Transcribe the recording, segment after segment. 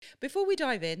Before we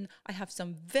dive in, I have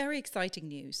some very exciting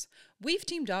news. We've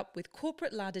teamed up with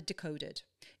Corporate Ladder Decoded.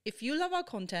 If you love our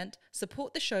content,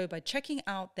 support the show by checking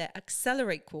out their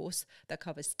Accelerate course that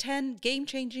covers 10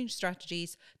 game-changing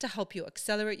strategies to help you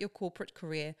accelerate your corporate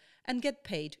career and get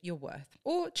paid your worth.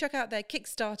 Or check out their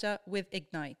Kickstarter with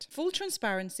Ignite. Full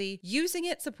transparency, using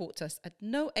it supports us at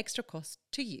no extra cost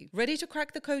to you. Ready to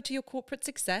crack the code to your corporate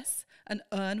success and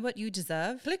earn what you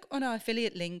deserve? Click on our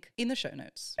affiliate link in the show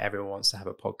notes. Everyone wants to have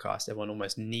a podcast. Everyone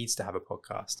almost needs to have a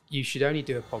podcast. You should only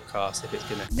do a podcast if it's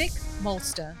going to... Nick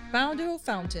Malster, founder of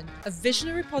Fountain, a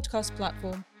visionary podcast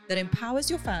platform that empowers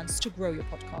your fans to grow your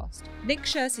podcast. Nick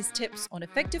shares his tips on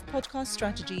effective podcast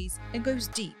strategies and goes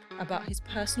deep about his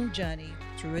personal journey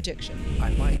through addiction.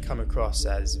 I might come across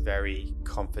as very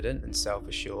confident and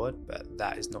self-assured, but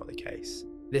that is not the case.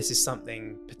 This is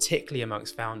something, particularly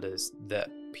amongst founders, that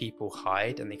people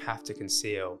hide and they have to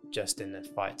conceal just in the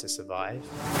fight to survive.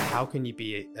 How can you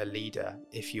be a leader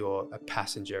if you're a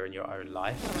passenger in your own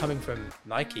life? Coming from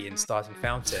Nike and starting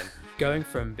Fountain, going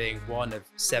from being one of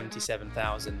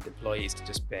 77,000 employees to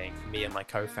just being me and my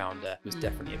co-founder was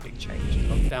definitely a big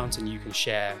change. On Fountain, you can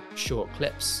share short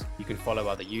clips. You can follow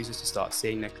other users to start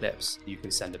seeing their clips. You can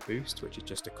send a boost, which is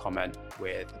just a comment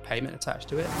with a payment attached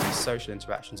to it. These social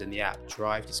interactions in the app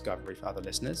drive discovery for other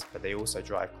listeners, but they also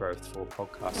drive growth for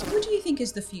podcasts. What do you think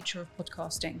is the future of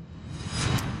podcasting?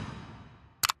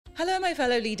 Hello, my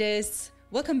fellow leaders.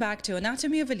 Welcome back to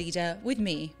Anatomy of a Leader with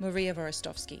me, Maria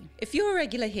Vorostovsky. If you're a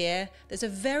regular here, there's a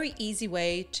very easy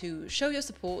way to show your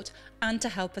support and to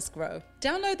help us grow.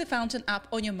 Download the Fountain app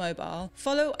on your mobile,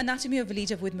 follow Anatomy of a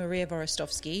Leader with Maria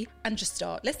Vorostovsky, and just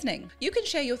start listening. You can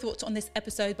share your thoughts on this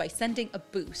episode by sending a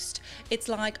boost. It's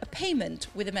like a payment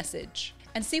with a message,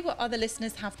 and see what other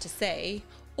listeners have to say,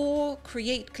 or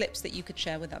create clips that you could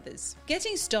share with others.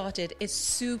 Getting started is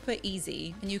super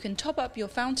easy, and you can top up your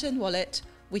Fountain wallet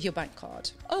with your bank card.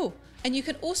 Oh, and you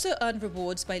can also earn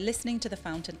rewards by listening to the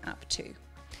Fountain app too.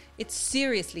 It's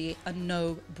seriously a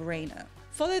no-brainer.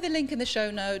 Follow the link in the show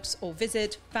notes or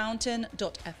visit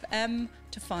fountain.fm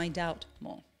to find out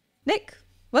more. Nick,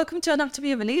 welcome to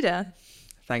Anatomy of a Leader.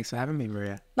 Thanks for having me,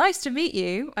 Maria. Nice to meet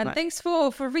you, and thanks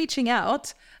for reaching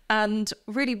out and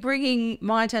really bringing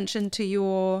my attention to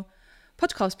your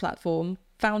podcast platform,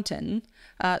 Fountain.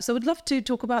 So I'd love to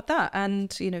talk about that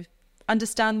and,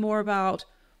 understand more about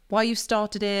why you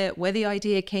started it, where the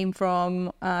idea came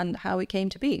from, and how it came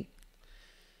to be.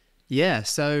 Yeah,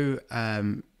 so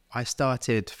I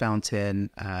started Fountain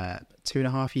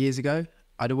 2.5 years ago.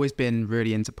 I'd always been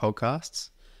really into podcasts,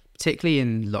 particularly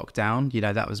in lockdown.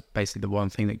 That was basically the one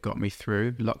thing that got me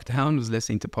through lockdown, was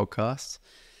listening to podcasts.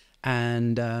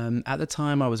 And at the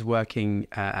time I was working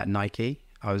at Nike.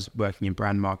 I was working in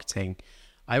brand marketing.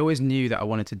 I always knew that I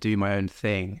wanted to do my own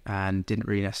thing and didn't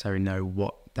really necessarily know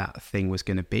what that thing was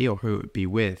going to be or who it would be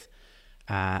with.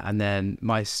 And then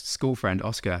my school friend,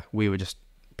 Oscar, we were just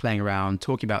playing around,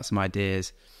 talking about some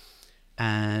ideas.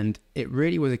 And it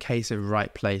really was a case of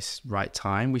right place, right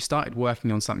time. We started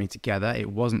working on something together.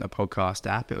 It wasn't a podcast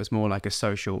app. It was more like a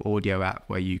social audio app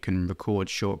where you can record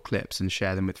short clips and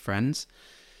share them with friends.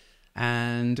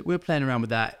 And we were playing around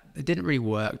with that. It didn't really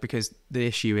work because the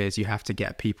issue is you have to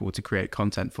get people to create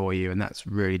content for you, and that's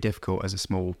really difficult as a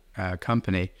small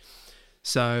company.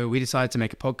 So we decided to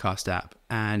make a podcast app,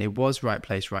 and it was right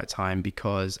place, right time,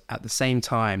 because at the same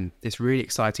time, this really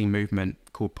exciting movement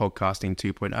called Podcasting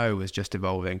 2.0 was just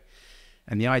evolving.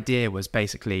 And the idea was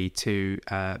basically to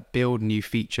build new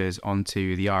features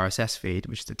onto the RSS feed,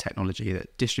 which is the technology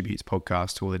that distributes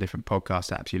podcasts to all the different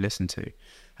podcast apps you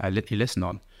listen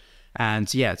on. And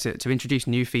to introduce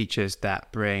new features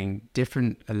that bring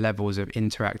different levels of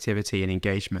interactivity and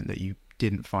engagement that you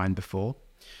didn't find before.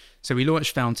 So we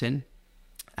launched Fountain,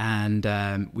 and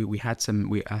I had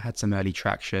some early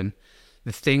traction.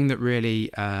 The thing that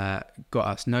really got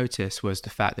us noticed was the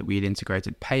fact that we had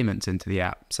integrated payments into the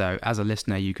app. So as a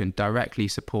listener, you can directly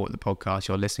support the podcast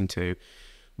you're listening to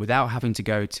without having to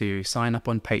go to sign up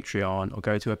on Patreon or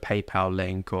go to a PayPal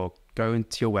link or go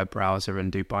into your web browser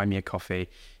and do buy me a coffee.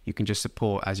 You can just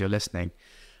support as you're listening.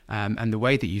 And the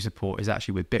way that you support is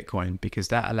actually with Bitcoin, because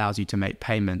that allows you to make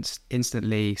payments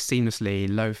instantly,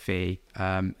 seamlessly, low fee,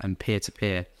 and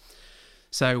peer-to-peer.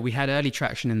 So we had early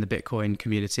traction in the Bitcoin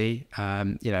community.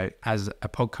 As a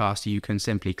podcaster, you can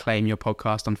simply claim your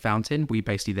podcast on Fountain. We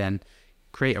basically then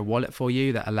create a wallet for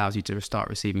you that allows you to start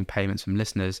receiving payments from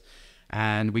listeners.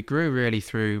 And we grew really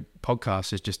through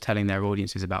podcasters just telling their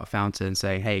audiences about Fountain,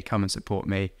 saying, hey, come and support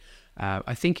me.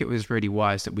 I think it was really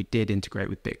wise that we did integrate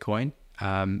with Bitcoin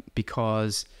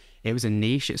because it was a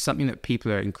niche. It's something that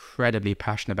people are incredibly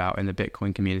passionate about in the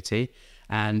Bitcoin community.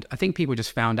 And I think people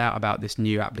just found out about this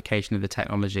new application of the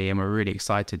technology and were really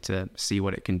excited to see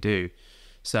what it can do.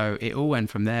 So it all went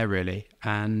from there, really.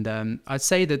 And I'd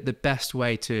say that the best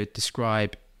way to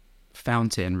describe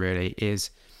Fountain really is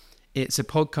it's a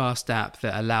podcast app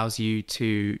that allows you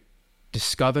to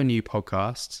discover new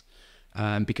podcasts,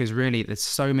 because really there's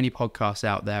so many podcasts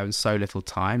out there and so little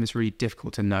time. It's really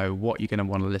difficult to know what you're going to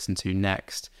want to listen to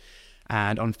next.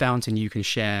 And on Fountain, you can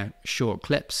share short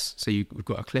clips. So you've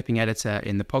got a clipping editor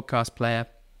in the podcast player.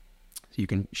 So you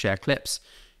can share clips.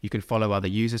 You can follow other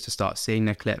users to start seeing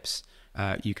their clips.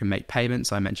 You can make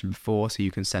payments, I mentioned before. So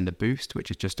you can send a boost,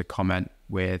 which is just a comment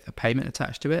with a payment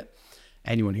attached to it.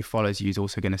 Anyone who follows you is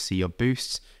also going to see your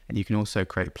boosts, and you can also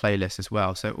create playlists as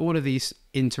well. So all of these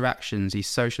interactions, these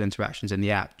social interactions in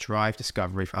the app drive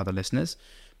discovery for other listeners,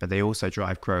 but they also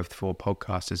drive growth for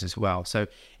podcasters as well. So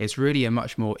it's really a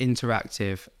much more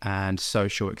interactive and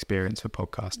social experience for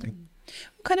podcasting.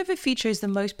 What kind of a feature is the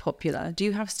most popular? Do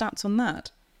you have stats on that?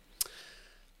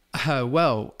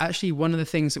 Well, actually, one of the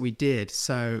things that we did,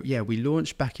 so yeah, we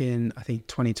launched back in, I think,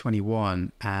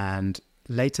 2021, and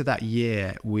later that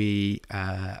year, we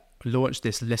launched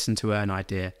this listen to earn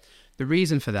idea. The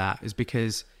reason for that is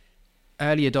because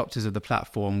early adopters of the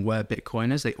platform were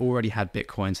Bitcoiners. They already had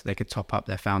Bitcoin, so they could top up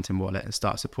their Fountain wallet and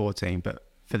start supporting. But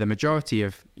for the majority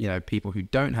of people who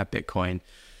don't have Bitcoin,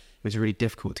 it was really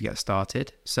difficult to get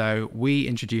started. So we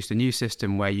introduced a new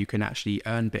system where you can actually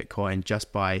earn Bitcoin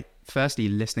just by firstly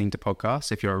listening to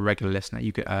podcasts. If you're a regular listener,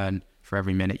 you could earn for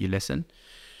every minute you listen.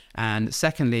 And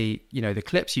secondly, the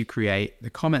clips you create, the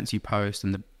comments you post,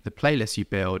 and the playlists you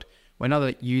build, when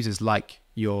other users like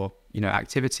your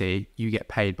activity, you get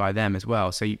paid by them as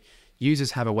well. So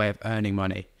users have a way of earning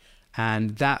money.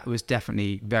 And that was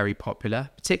definitely very popular,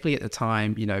 particularly at the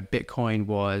time. Bitcoin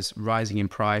was rising in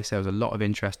price. There was a lot of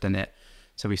interest in it.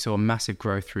 So we saw massive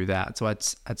growth through that. So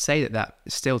I'd say that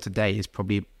still today is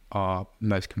probably our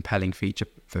most compelling feature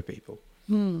for people.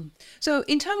 So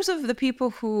in terms of the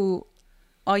people who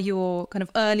are your kind of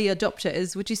early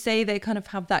adopters, would you say they kind of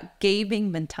have that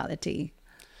gaming mentality?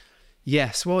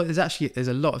 Yes, well, there's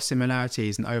a lot of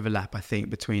similarities and overlap, I think,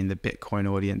 between the Bitcoin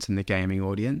audience and the gaming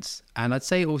audience. And I'd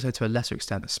say also to a lesser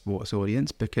extent the sports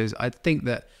audience, because I think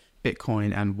that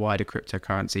Bitcoin and wider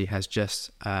cryptocurrency has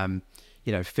just,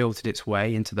 filtered its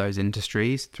way into those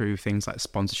industries through things like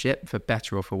sponsorship, for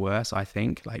better or for worse, I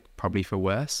think, like probably for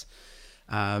worse.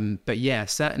 But yeah,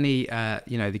 certainly,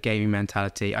 the gaming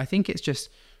mentality, I think it's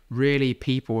just really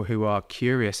people who are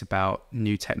curious about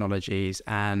new technologies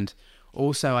and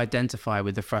also identify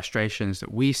with the frustrations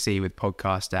that we see with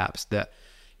podcast apps that,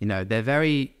 they're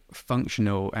very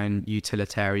functional and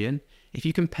utilitarian. If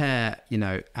you compare,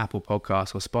 Apple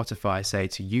Podcasts or Spotify, say,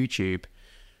 to YouTube,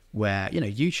 where,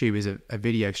 YouTube is a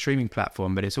video streaming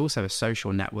platform, but it's also a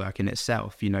social network in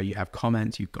itself. You have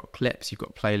comments, you've got clips, you've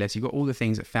got playlists, you've got all the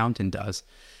things that Fountain does.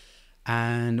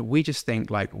 And we just think,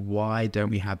 why don't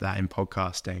we have that in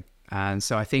podcasting? And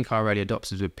so I think our early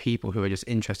adopters were people who are just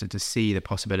interested to see the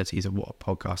possibilities of what a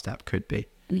podcast app could be.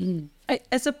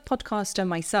 As a podcaster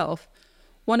myself,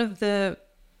 one of the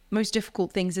most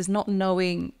difficult things is not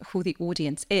knowing who the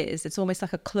audience is. It's almost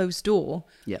like a closed door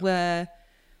where,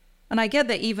 and I get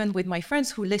that even with my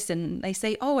friends who listen, they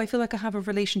say, oh, I feel like I have a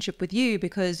relationship with you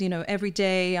because, every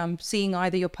day I'm seeing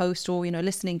either your post or,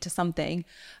 listening to something.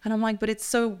 And I'm like, but it's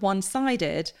so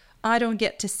one-sided. I don't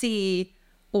get to see,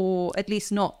 or at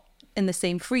least not in the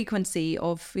same frequency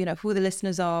of, who the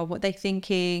listeners are, what they're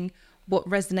thinking, what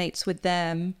resonates with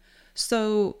them.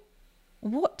 So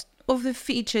what of the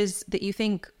features that you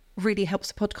think really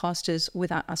helps podcasters with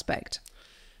that aspect?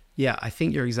 Yeah, I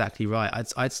think you're exactly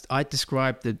right. I'd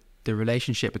describe the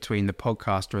relationship between the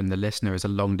podcaster and the listener as a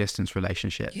long distance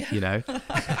relationship. Yeah.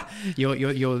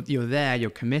 You're there, you're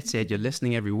committed, you're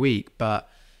listening every week, but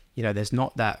there's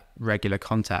not that regular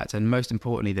contact, and most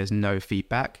importantly, there's no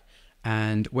feedback.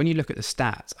 And when you look at the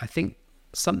stats, I think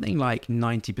something like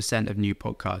 90% of new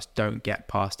podcasts don't get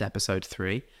past episode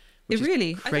 3.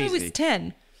 Really? Crazy. I thought it was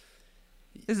 10.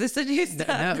 Is this a new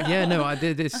stat?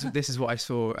 This is what I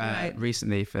saw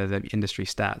recently for the industry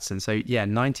stats. And so,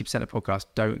 90% of podcasts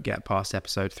don't get past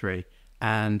episode 3.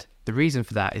 And the reason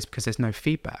for that is because there's no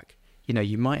feedback.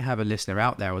 You might have a listener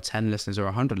out there, or 10 listeners or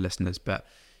 100 listeners, but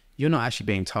you're not actually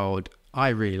being told, I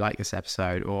really like this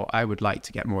episode, or I would like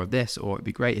to get more of this, or it'd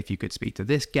be great if you could speak to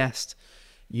this guest.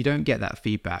 You don't get that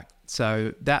feedback.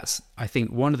 So that's, I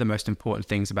think, one of the most important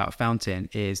things about Fountain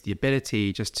is the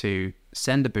ability just to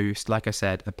send a boost, like I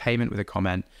said, a payment with a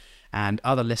comment, and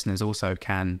other listeners also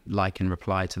can like and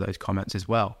reply to those comments as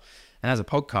well. And as a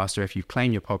podcaster, if you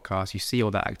claim your podcast, you see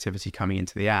all that activity coming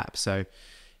into the app. So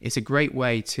it's a great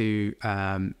way to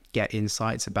get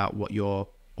insights about what your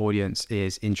audience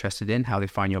is interested in, how they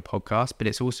find your podcast, but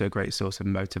it's also a great source of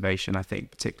motivation, I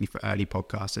think, particularly for early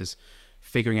podcasters,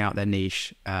 figuring out their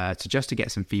niche to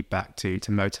get some feedback to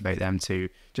motivate them to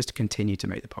just to continue to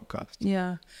make the podcast.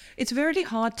 Yeah, it's very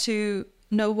hard to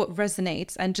know what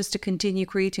resonates and just to continue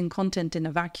creating content in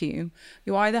a vacuum.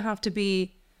 You either have to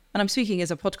be, and I'm speaking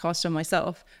as a podcaster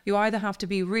myself, you either have to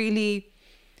be really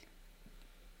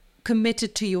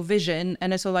committed to your vision,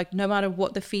 and it's all like, no matter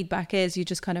what the feedback is, you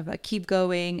just kind of like keep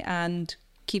going and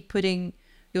keep putting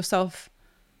yourself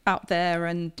out there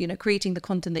and, you know, creating the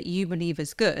content that you believe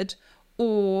is good,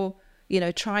 or, you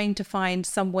know, trying to find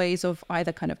some ways of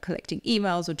either kind of collecting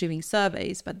emails or doing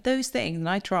surveys. But those things, and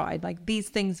I tried, like, these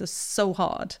things are so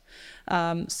hard.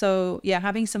 So yeah,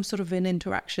 having some sort of an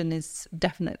interaction is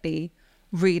definitely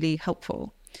really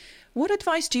helpful. What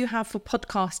advice do you have for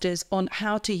podcasters on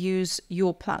how to use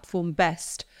your platform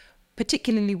best,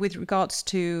 particularly with regards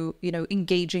to, you know,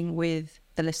 engaging with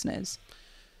the listeners?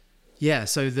 Yeah,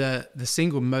 so the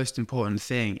single most important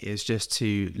thing is just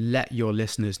to let your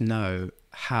listeners know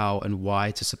how and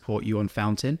why to support you on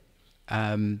Fountain.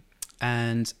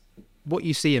 And what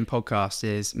you see in podcasts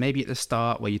is maybe at the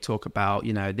start where you talk about,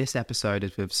 you know, this episode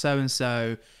is with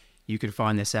so-and-so. You can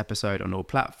find this episode on all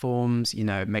platforms, you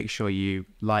know, make sure you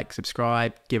like,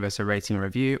 subscribe, give us a rating and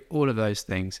review, all of those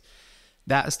things.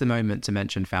 That's the moment to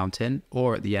mention Fountain,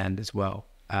 or at the end as well,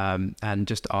 and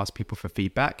just to ask people for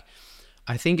feedback.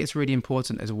 I think it's really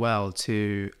important as well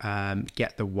to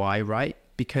get the why right,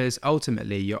 because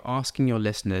ultimately you're asking your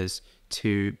listeners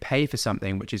to pay for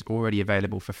something which is already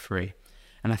available for free.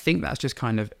 And I think that's just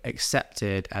kind of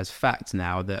accepted as fact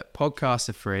now, that podcasts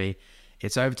are free.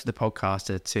 It's over to the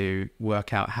podcaster to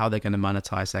work out how they're going to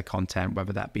monetize their content,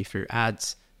 whether that be through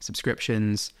ads,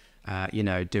 subscriptions, you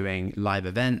know, doing live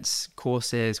events,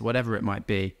 courses, whatever it might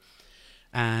be.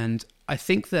 And I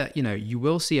think that, you know, you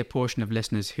will see a portion of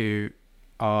listeners who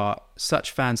are such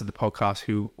fans of the podcast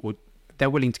they're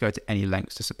willing to go to any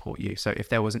lengths to support you. So if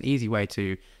there was an easy way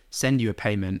to send you a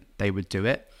payment, they would do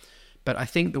it. But I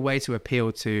think the way to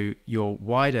appeal to your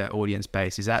wider audience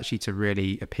base is actually to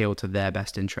really appeal to their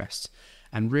best interests.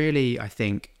 And really, I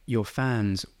think your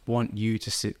fans want you to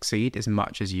succeed as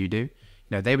much as you do. You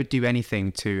know, they would do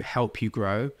anything to help you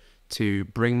grow, to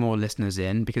bring more listeners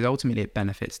in, because ultimately it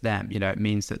benefits them. You know, it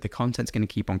means that the content's going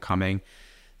to keep on coming.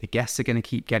 The guests are going to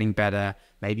keep getting better.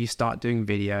 Maybe you start doing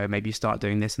video, maybe you start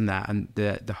doing this and that, and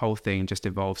the whole thing just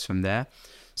evolves from there.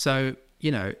 So, you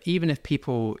know, even if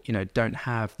people, you know, don't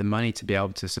have the money to be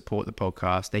able to support the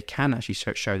podcast, they can actually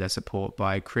show their support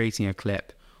by creating a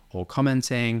clip or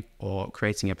commenting or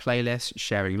creating a playlist,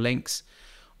 sharing links.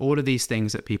 All of these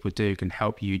things that people do can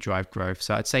help you drive growth.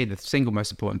 So I'd say the single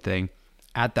most important thing,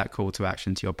 add that call to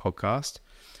action to your podcast.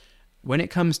 When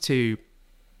it comes to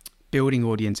building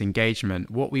audience engagement,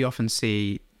 what we often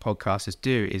see podcasters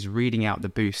do is reading out the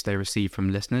boost they receive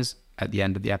from listeners at the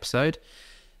end of the episode.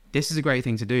 This is a great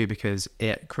thing to do because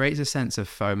it creates a sense of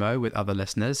FOMO with other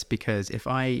listeners, because if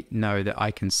I know that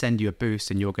I can send you a boost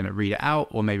and you're going to read it out,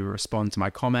 or maybe respond to my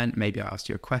comment, maybe I asked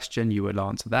you a question, you will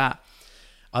answer that.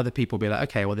 Other people will be like,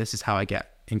 okay, well, this is how I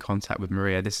get in contact with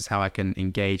Maria. This is how I can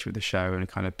engage with the show and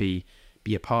kind of be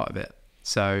a part of it.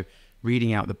 So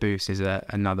reading out the boost is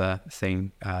another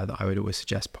thing that I would always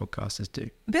suggest podcasters do.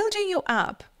 Building your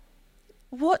app,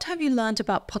 what have you learned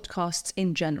about podcasts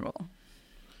in general?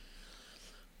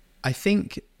 I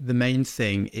think the main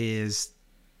thing is,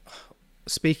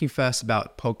 speaking first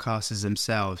about podcasters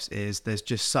themselves, is there's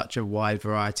just such a wide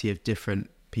variety of different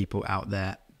people out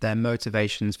there. Their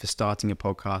motivations for starting a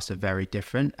podcast are very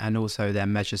different, and also their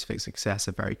measures for success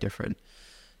are very different.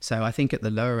 So I think at the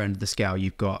lower end of the scale,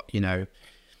 you've got, you know,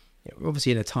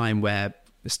 obviously in a time where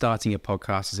starting a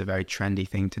podcast is a very trendy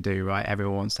thing to do, right?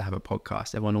 Everyone wants to have a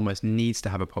podcast. Everyone almost needs to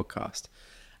have a podcast.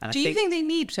 And do you think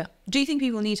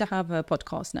people need to have a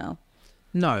podcast now?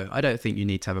 No, I don't think you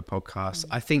need to have a podcast.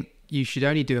 I think you should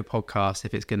only do a podcast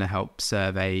if it's going to help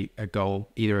serve a goal,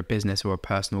 either a business or a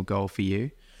personal goal for you.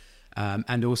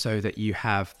 And also that you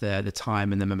have the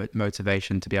time and the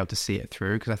motivation to be able to see it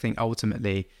through, because I think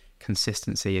ultimately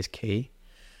consistency is key.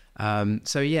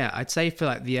 So yeah, I'd say for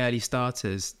like the early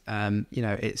starters, you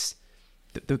know, it's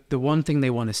the one thing they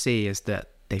want to see is that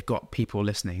they've got people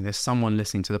listening. There's someone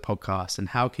listening to the podcast, and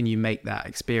how can you make that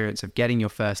experience of getting your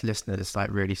first listener that's like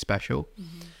really special?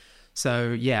 Mm-hmm.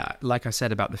 So yeah, like I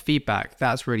said about the feedback,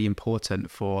 that's really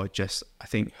important for just, I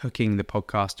think, hooking the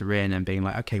podcaster in and being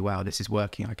like, okay, wow, this is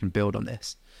working. I can build on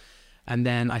this. And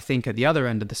then I think at the other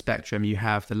end of the spectrum, you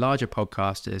have the larger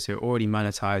podcasters who are already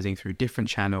monetizing through different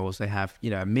channels. They have,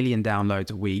 you know, 1 million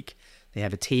downloads a week. They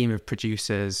have a team of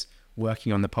producers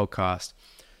working on the podcast.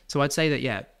 So I'd say that,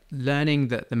 yeah, learning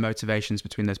that the motivations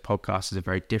between those podcasters are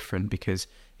very different, because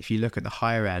if you look at the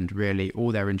higher end, really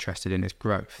all they're interested in is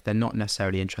growth. They're not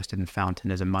necessarily interested in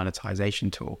Fountain as a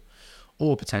monetization tool,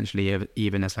 or potentially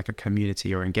even as like a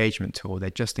community or engagement tool. They're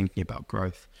just thinking about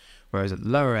growth. Whereas at the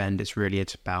lower end,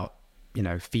 it's about,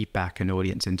 feedback and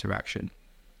audience interaction.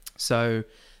 So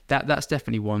that's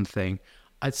definitely one thing.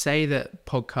 I'd say that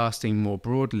podcasting more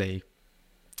broadly,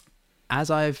 as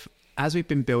we've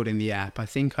been building the app, I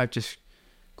think I've just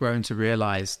grown to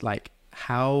realize like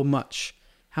how much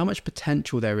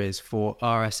potential there is for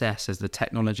RSS as the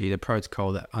technology, the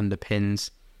protocol that underpins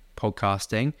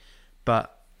podcasting,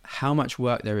 but how much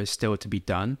work there is still to be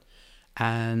done.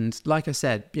 And like I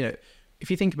said,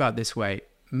 if you think about it this way,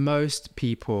 most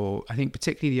people, I think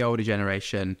particularly the older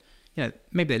generation,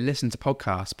 maybe they listen to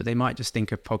podcasts, but they might just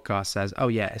think of podcasts as, oh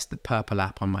yeah, it's the purple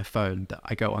app on my phone that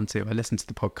I go onto. I listen to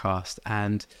the podcast,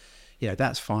 and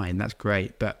that's fine, that's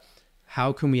great. But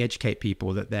how can we educate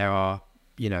people that there are,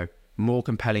 more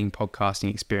compelling podcasting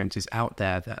experiences out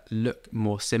there that look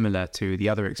more similar to the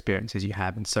other experiences you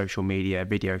have in social media,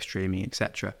 video streaming,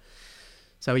 etc.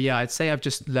 So yeah, I'd say I've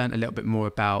just learned a little bit more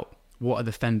about what are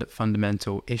the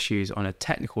fundamental issues on a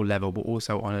technical level, but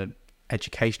also on an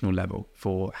educational level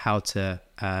for how to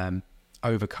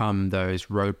overcome those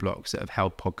roadblocks that have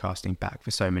held podcasting back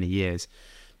for so many years.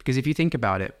 Because if you think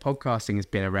about it, podcasting has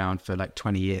been around for like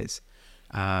 20 years.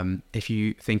 If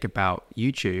you think about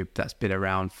YouTube, that's been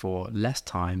around for less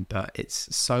time, but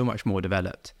it's so much more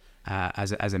developed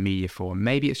as a media form.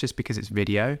 Maybe it's just because it's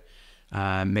video.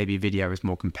 Maybe video is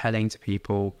more compelling to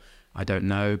people. I don't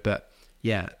know. But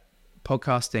yeah,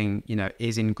 podcasting,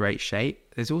 is in great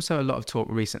shape. There's also a lot of talk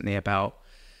recently about,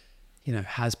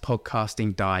 has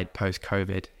podcasting died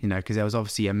post-COVID? Because there was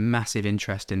obviously a massive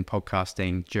interest in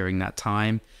podcasting during that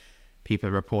time. People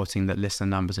are reporting that listener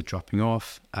numbers are dropping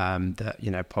off, that,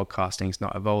 podcasting is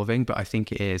not evolving, but I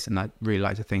think it is. And I'd really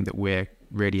like to think that we're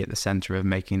really at the center of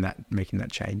making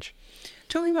that change.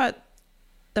 Talking about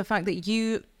the fact that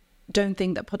you don't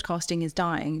think that podcasting is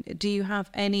dying, do you have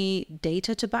any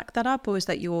data to back that up, or is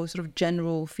that your sort of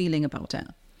general feeling about it?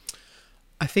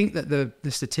 I think that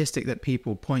the statistic that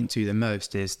people point to the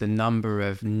most is the number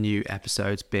of new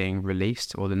episodes being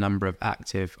released, or the number of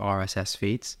active RSS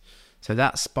feeds. So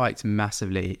that spiked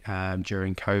massively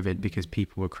during COVID, because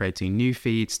people were creating new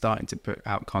feeds, starting to put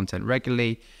out content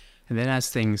regularly. And then as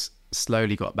things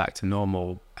slowly got back to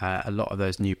normal, a lot of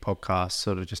those new podcasts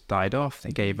sort of just died off.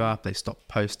 They gave up, they stopped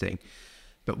posting.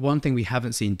 But one thing we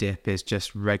haven't seen dip is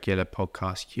just regular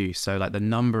podcast use. So like the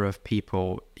number of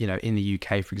people, in the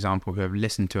UK, for example, who have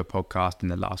listened to a podcast in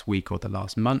the last week or the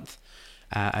last month,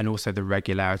 and also the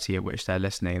regularity at which they're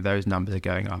listening, those numbers are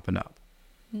going up and up.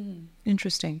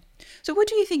 Interesting. So what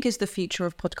do you think is the future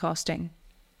of podcasting?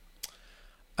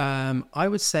 I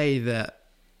would say that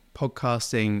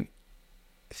podcasting,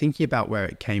 thinking about where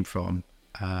it came from,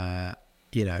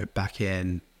 back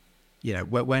in,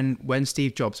 when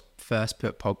Steve Jobs first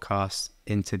put podcasts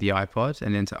into the iPod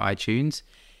and into iTunes,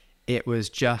 it was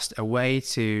just a way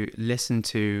to listen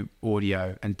to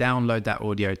audio and download that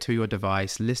audio to your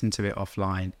device, listen to it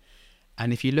offline.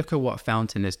 And if you look at what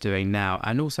Fountain is doing now,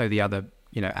 and also the other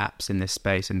apps in this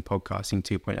space and podcasting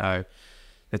 2.0,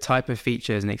 the type of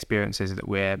features and experiences that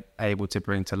we're able to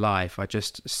bring to life are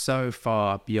just so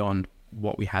far beyond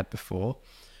what we had before.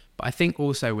 But I think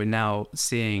also we're now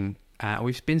seeing,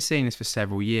 we've been seeing this for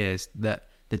several years, that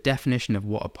the definition of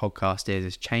what a podcast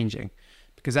is changing.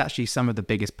 Because actually some of the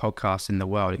biggest podcasts in the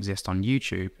world exist on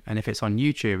YouTube. And if it's on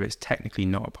YouTube, it's technically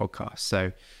not a podcast.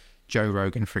 So Joe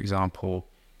Rogan, for example,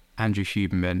 Andrew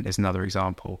Huberman is another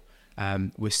example.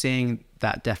 We're seeing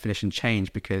that definition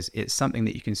change because it's something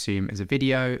that you consume as a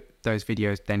video. Those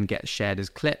videos then get shared as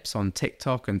clips on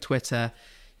TikTok and Twitter.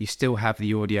 You still have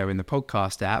the audio in the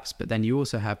podcast apps, but then you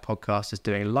also have podcasters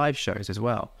doing live shows as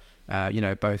well,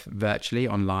 both virtually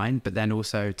online, but then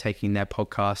also taking their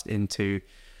podcast into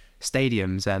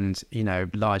stadiums and,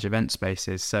 large event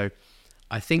spaces. So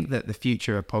I think that the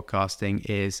future of podcasting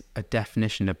is a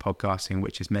definition of podcasting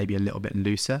which is maybe a little bit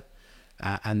looser.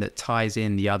 And that ties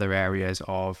in the other areas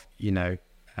of,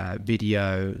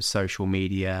 video, social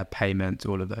media, payment,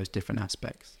 all of those different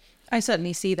aspects. I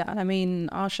certainly see that. I mean,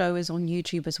 our show is on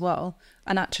YouTube as well.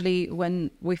 And actually, when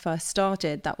we first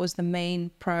started, that was the main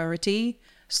priority.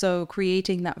 So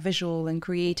creating that visual and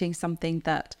creating something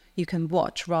that you can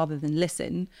watch rather than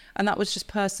listen. And that was just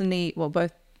personally,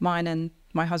 both mine and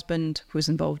my husband, who was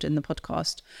involved in the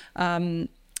podcast,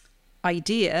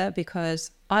 idea, because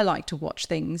I like to watch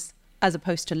things as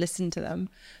opposed to listen to them.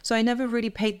 So I never really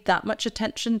paid that much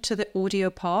attention to the audio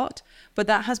part, but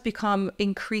that has become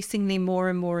increasingly more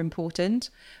and more important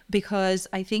because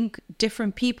I think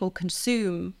different people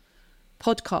consume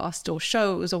podcasts or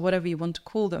shows or whatever you want to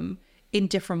call them in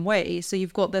different ways. So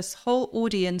you've got this whole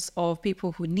audience of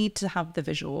people who need to have the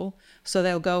visual, so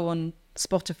they'll go on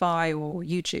Spotify or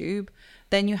YouTube.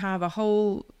 Then you have a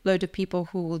whole load of people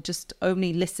who will just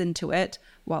only listen to it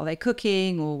while they're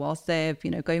cooking or whilst they're,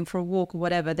 going for a walk or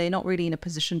whatever. They're not really in a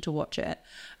position to watch it.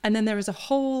 And then there is a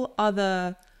whole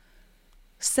other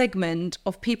segment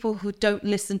of people who don't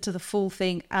listen to the full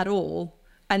thing at all,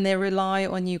 and they rely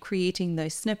on you creating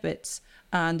those snippets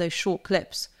and those short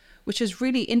clips, which is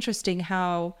really interesting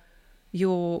how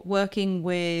you're working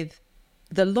with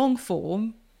the long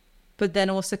form, but then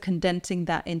also condensing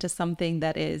that into something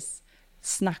that is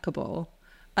snackable.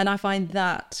 And I find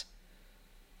that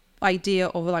idea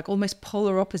of like almost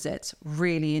polar opposites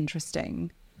really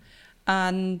interesting.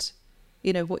 And,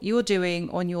 what you're doing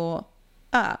on your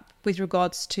app with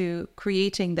regards to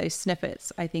creating those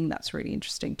snippets, I think that's really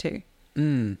interesting too.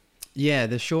 Yeah,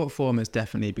 the short form has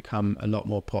definitely become a lot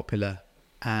more popular.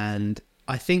 And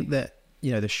I think that,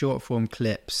 the short form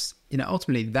clips,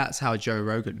 ultimately that's how Joe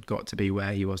Rogan got to be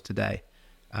where he was today.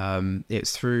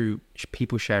 It's through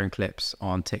people sharing clips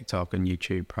on TikTok and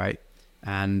YouTube, right?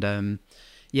 And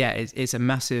it's a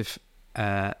massive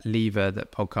lever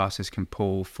that podcasters can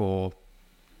pull for,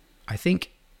 I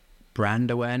think, brand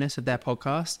awareness of their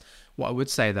podcast. What I would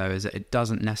say though is that it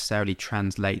doesn't necessarily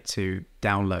translate to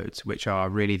downloads, which are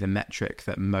really the metric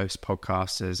that most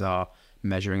podcasters are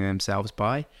measuring themselves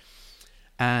by.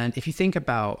 And if you think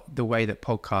about the way that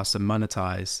podcasts are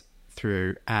monetized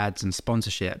through ads and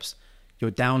sponsorships,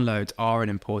 your downloads are an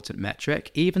important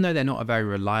metric, even though they're not a very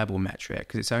reliable metric,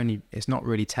 because it's not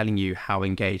really telling you how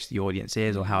engaged the audience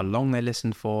is or how long they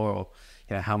listened for, or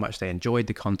how much they enjoyed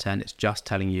the content. It's just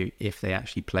telling you if they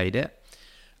actually played it.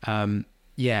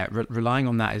 Relying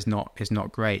on that is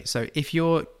not great. So if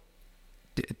you're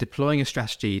deploying a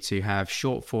strategy to have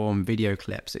short form video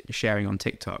clips that you're sharing on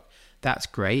TikTok, that's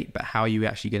great, but how are you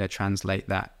actually going to translate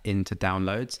that into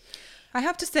downloads? I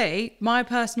have to say, my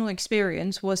personal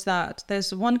experience was that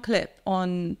there's one clip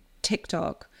on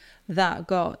TikTok that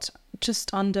got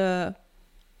just under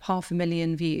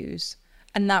 500,000 views.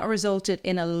 And that resulted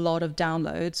in a lot of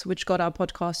downloads, which got our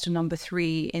podcast to number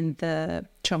 3 in the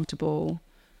Chartable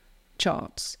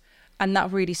charts. And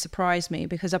that really surprised me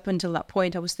because up until that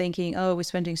point, I was thinking, we're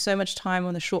spending so much time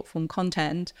on the short form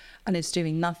content and it's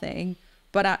doing nothing.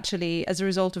 But actually, as a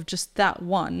result of just that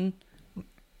one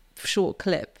short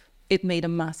clip, it made a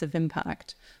massive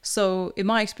impact. So in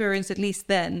my experience, at least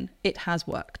then, it has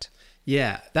worked.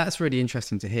 Yeah, that's really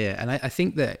interesting to hear. And I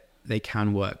think that they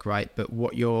can work, right? But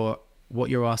what you're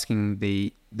asking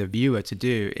the viewer to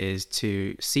do is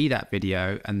to see that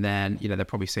video, and then, they're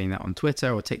probably seeing that on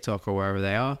Twitter or TikTok or wherever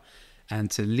they are, and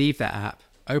to leave that app,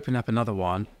 open up another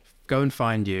one, go and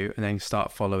find you, and then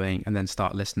start following and then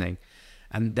start listening.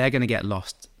 And they're going to get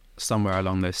lost somewhere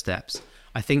along those steps.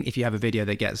 I think if you have a video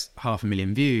that gets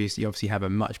 500,000 views, you obviously have a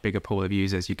much bigger pool of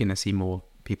users. You're going to see more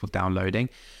people downloading.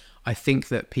 I think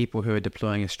that people who are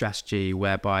deploying a strategy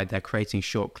whereby they're creating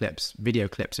short clips, video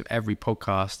clips of every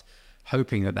podcast,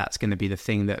 hoping that that's going to be the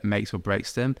thing that makes or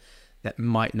breaks them, that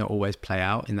might not always play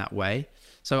out in that way.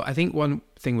 So I think one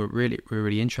thing we're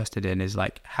really interested in is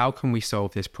like, how can we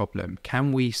solve this problem?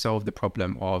 Can we solve the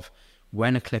problem of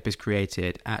when a clip is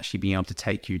created, actually being able to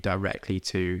take you directly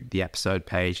to the episode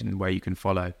page and where you can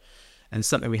follow? And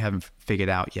something we haven't figured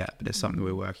out yet, but it's something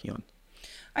we're working on.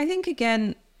 I think,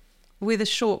 again, with a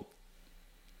short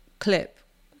clip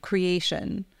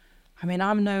creation,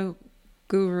 I'm no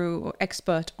guru or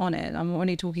expert on it. I'm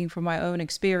only talking from my own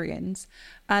experience.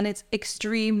 And it's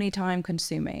extremely time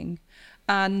consuming.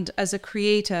 And as a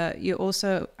creator, you're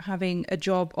also having a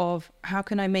job of how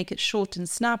can I make it short and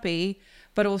snappy,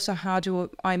 but also how do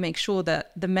I make sure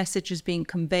that the message is being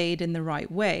conveyed in the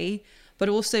right way, but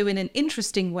also in an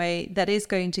interesting way that is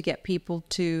going to get people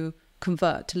to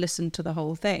convert, to listen to the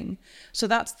whole thing. So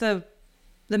that's the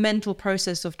mental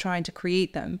process of trying to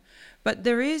create them. But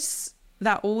there is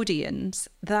that audience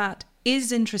that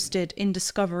is interested in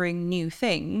discovering new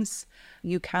things.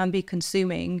 You can be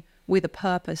consuming with a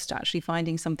purpose to actually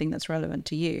finding something that's relevant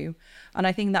to you. And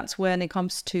I think that's when it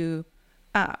comes to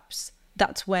apps,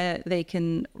 that's where they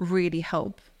can really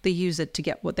help the user to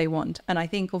get what they want. And I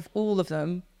think of all of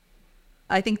them,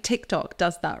 I think TikTok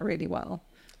does that really well.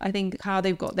 I think how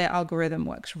they've got their algorithm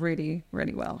works really,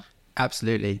 really well.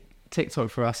 Absolutely.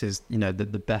 TikTok for us is,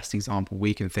 the best example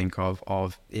we can think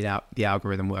of the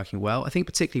algorithm working well. I think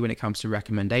particularly when it comes to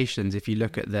recommendations, if you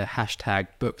look at the hashtag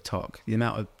BookTok, the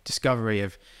amount of discovery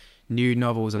of new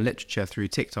novels and literature through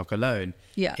TikTok alone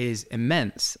is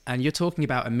immense. And you're talking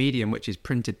about a medium which is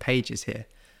printed pages here.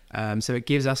 So it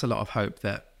gives us a lot of hope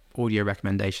that audio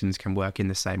recommendations can work in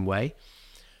the same way.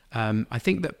 I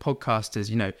think that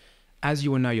podcasters, as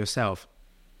you will know yourself,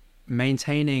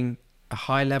 maintaining a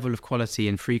high level of quality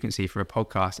and frequency for a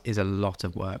podcast is a lot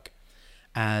of work.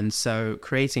 And so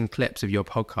creating clips of your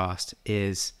podcast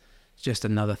is just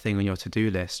another thing on your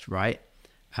to-do list, right?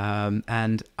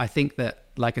 And I think that,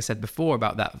 like I said before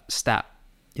about that stat,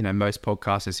 most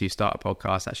podcasters who start a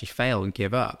podcast actually fail and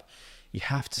give up. You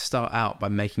have to start out by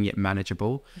making it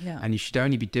manageable. And you should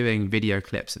only be doing video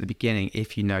clips at the beginning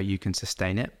if you know you can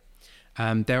sustain it.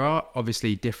 There are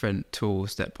obviously different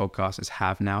tools that podcasters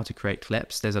have now to create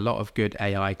clips. There's a lot of good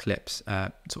AI clips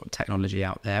sort of technology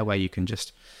out there where you can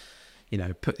just,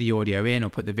 put the audio in or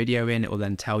put the video in. It will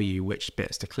then tell you which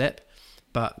bits to clip.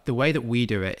 But the way that we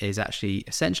do it is actually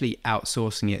essentially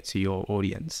outsourcing it to your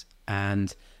audience.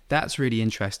 And that's really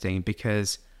interesting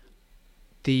because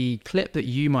the clip that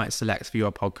you might select for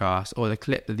your podcast or the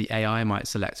clip that the AI might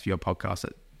select for your podcast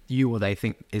that you or they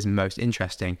think is most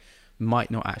interesting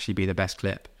might not actually be the best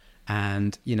clip.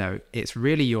 And, it's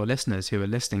really your listeners who are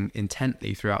listening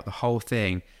intently throughout the whole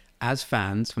thing as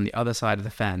fans from the other side of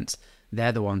the fence.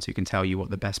 They're the ones who can tell you what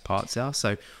the best parts are.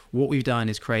 So what we've done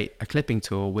is create a clipping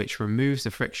tool which removes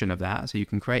the friction of that. So you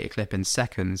can create a clip in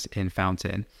seconds in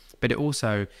Fountain, but it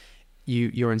also,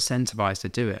 you're incentivized to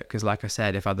do it. Because like I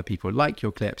said, if other people like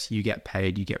your clips, you get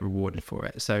paid, you get rewarded for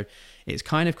it. So it's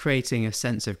kind of creating a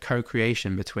sense of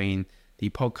co-creation between the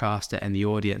podcaster and the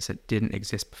audience that didn't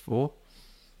exist before.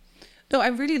 No, I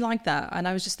really like that. And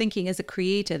I was just thinking as a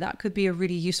creator, that could be a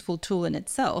really useful tool in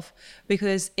itself,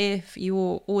 because if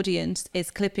your audience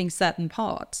is clipping certain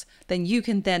parts, then you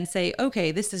can then say,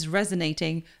 okay, this is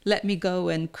resonating. Let me go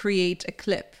and create a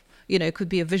clip. It could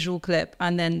be a visual clip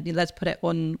and then let's put it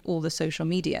on all the social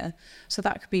media. So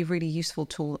that could be a really useful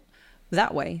tool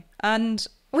that way. And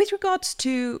with regards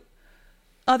to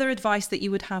other advice that you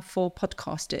would have for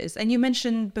podcasters, and you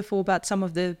mentioned before about some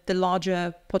of the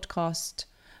larger podcasts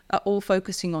are all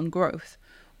focusing on growth.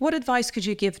 What advice could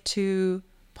you give to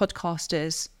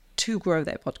podcasters to grow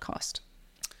their podcast?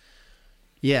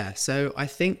 Yeah, so I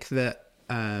think that,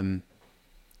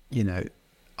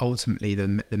 ultimately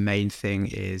the main thing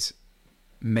is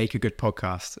make a good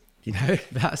podcast.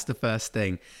 That's the first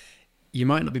thing. You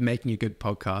might not be making a good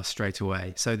podcast straight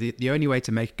away. So the only way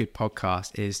to make a good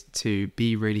podcast is to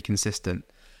be really consistent.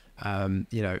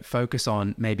 Focus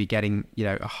on maybe getting,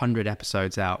 100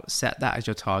 episodes out, set that as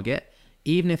your target.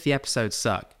 Even if the episodes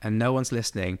suck and no one's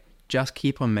listening, just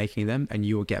keep on making them and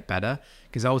you will get better.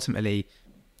 Because ultimately,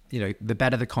 the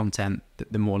better the content,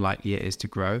 the more likely it is to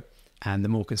grow. And the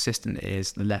more consistent it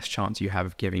is, the less chance you have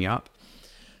of giving up.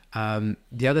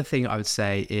 The other thing I would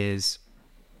say is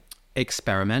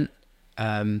experiment.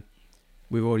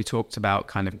 We've already talked about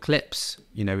kind of clips.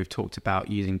 We've talked about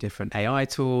using different AI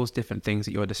tools, different things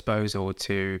at your disposal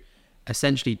to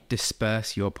essentially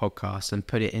disperse your podcast and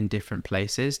put it in different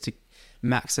places to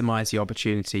maximize the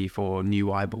opportunity for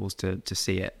new eyeballs to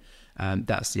see it.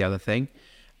 That's the other thing.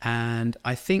 And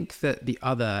I think that the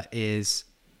other is,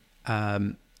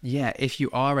 if you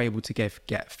are able to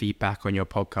get feedback on your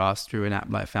podcast through an app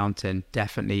like Fountain,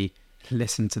 definitely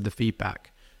listen to the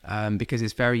feedback. Because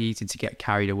it's very easy to get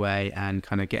carried away and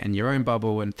kind of get in your own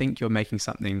bubble and think you're making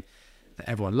something that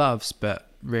everyone loves. But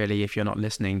really, if you're not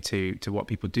listening to what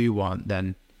people do want,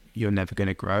 then you're never going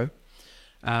to grow.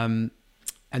 And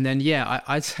then,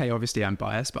 I'd say, obviously I'm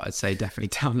biased, but I'd say definitely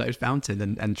download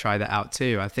Fountain and try that out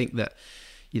too. I think that,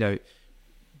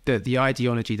 the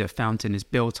ideology that Fountain is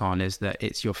built on is that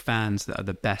it's your fans that are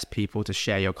the best people to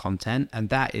share your content. And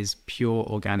that is pure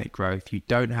organic growth. You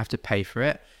don't have to pay for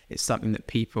it. It's something that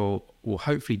people will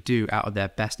hopefully do out of their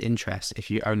best interest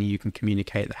if you can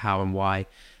communicate the how and why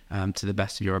to the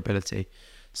best of your ability.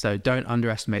 So don't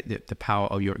underestimate the power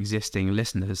of your existing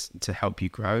listeners to help you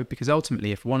grow, because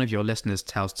ultimately if one of your listeners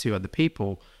tells two other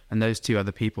people and those two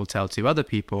other people tell two other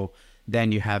people,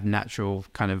 then you have natural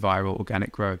kind of viral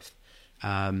organic growth.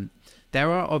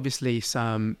 There are obviously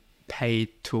some paid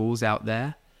tools out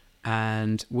there,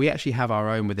 and we actually have our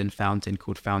own within Fountain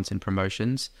called Fountain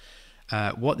Promotions.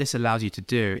 What this allows you to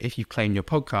do, if you claim your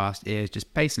podcast, is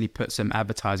just basically put some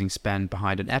advertising spend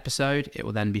behind an episode. It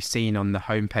will then be seen on the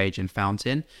homepage in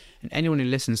Fountain, and anyone who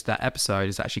listens to that episode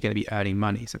is actually going to be earning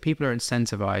money. So people are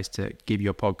incentivized to give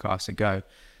your podcast a go.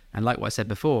 And like what I said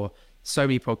before, so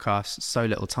many podcasts, so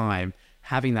little time.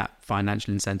 Having that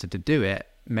financial incentive to do it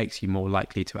makes you more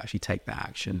likely to actually take that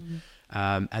action.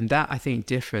 And that, I think,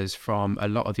 differs from a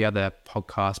lot of the other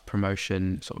podcast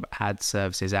promotion sort of ad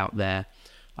services out there.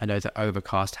 I know that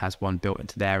Overcast has one built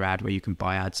into their ad where you can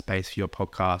buy ad space for your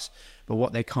podcast, but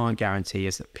what they can't guarantee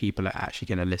is that people are actually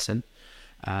going to listen.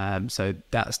 So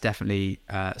that's definitely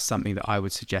something that I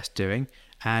would suggest doing.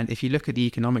 And if you look at the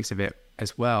economics of it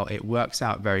as well, it works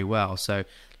out very well. So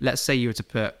let's say you were to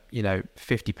put,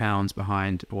 £50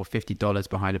 behind or $50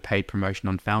 behind a paid promotion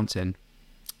on Fountain,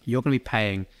 you're going to be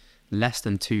paying less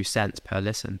than 2 cents per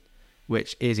listen,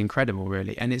 which is incredible,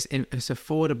 really. And it's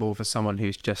affordable for someone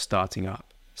who's just starting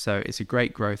up. So it's a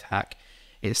great growth hack.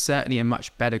 It's certainly a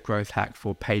much better growth hack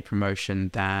for paid promotion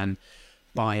than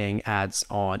buying ads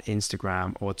on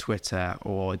Instagram or Twitter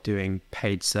or doing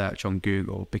paid search on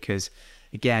Google, because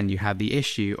again, you have the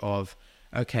issue of,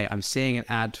 okay, I'm seeing an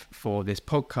ad for this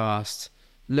podcast,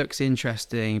 looks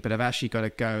interesting, but I've actually got to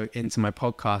go into my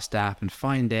podcast app and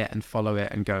find it and follow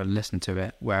it and go and listen to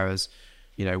it. Whereas,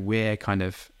 we're kind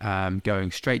of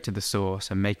going straight to the source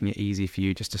and making it easy for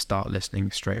you just to start listening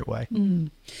straight away.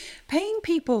 Paying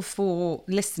people for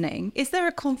listening, is there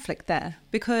a conflict there?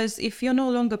 Because if you're no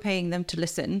longer paying them to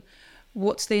listen,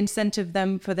 what's the incentive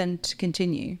for them to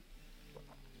continue?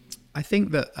 I think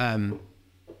that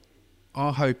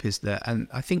our hope is that, and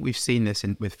I think we've seen this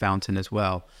with Fountain as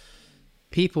well,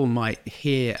 people might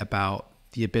hear about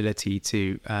the ability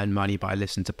to earn money by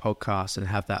listening to podcasts and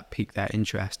have that pique their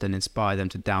interest and inspire them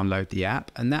to download the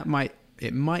app. And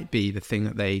it might be the thing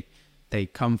that they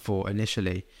come for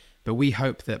initially. But we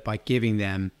hope that by giving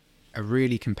them a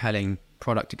really compelling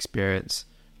product experience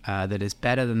that is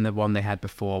better than the one they had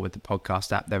before with the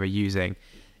podcast app they were using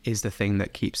is the thing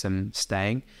that keeps them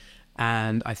staying.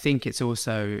 And I think it's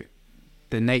also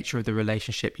the nature of the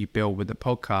relationship you build with the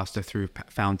podcaster through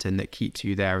Fountain that keeps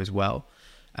you there as well.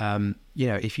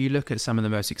 If you look at some of the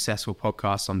most successful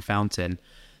podcasts on Fountain,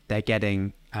 they're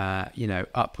getting,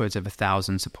 upwards of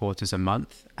 1,000 supporters a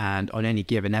month. And on any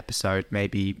given episode,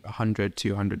 maybe 100,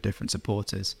 200 different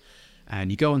supporters.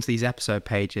 And you go onto these episode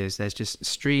pages, there's just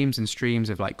streams and streams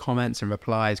of like comments and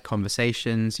replies,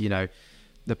 conversations, the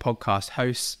podcast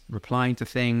hosts replying to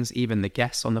things, even the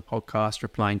guests on the podcast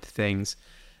replying to things.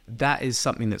 That is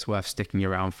something that's worth sticking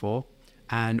around for.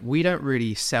 And we don't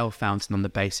really sell Fountain on the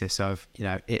basis of,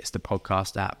 it's the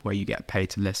podcast app where you get paid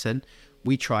to listen.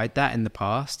 We tried that in the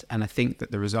past. And I think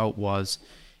that the result was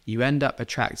you end up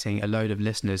attracting a load of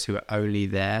listeners who are only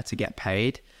there to get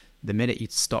paid. The minute you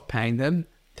stop paying them,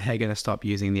 they're going to stop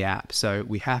using the app. So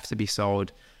we have to be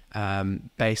sold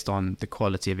based on the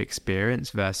quality of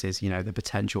experience versus, the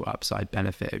potential upside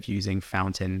benefit of using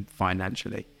Fountain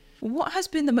financially. What has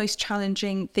been the most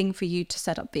challenging thing for you to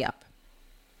set up the app?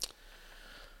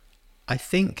 I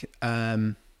think,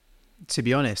 to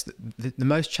be honest, the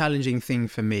most challenging thing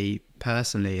for me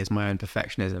personally is my own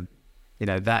perfectionism.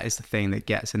 That is the thing that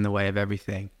gets in the way of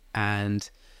everything. And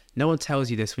no one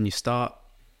tells you this when you start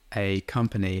a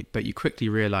company, but you quickly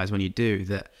realize when you do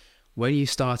that when you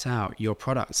start out, your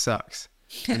product sucks.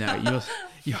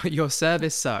 Your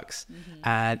service sucks.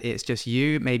 And it's just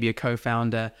you, maybe a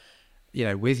co-founder,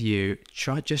 with you,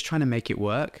 just trying to make it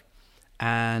work.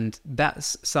 And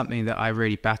that's something that I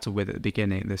really battled with at the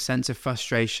beginning. The sense of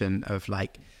frustration of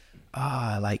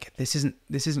this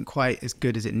isn't quite as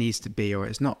good as it needs to be, or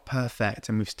it's not perfect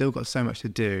and we've still got so much to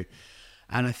do.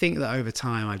 And I think that over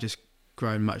time, I've just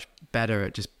grown much better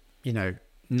at just,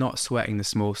 not sweating the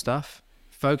small stuff,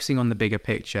 focusing on the bigger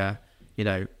picture,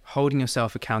 holding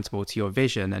yourself accountable to your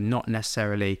vision and not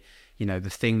necessarily, the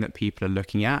thing that people are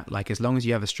looking at. Like, as long as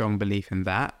you have a strong belief in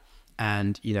that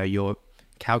and, you're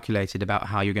calculated about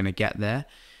how you're going to get there,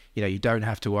 you don't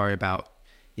have to worry about,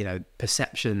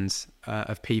 perceptions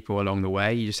of people along the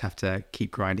way. You just have to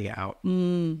keep grinding it out.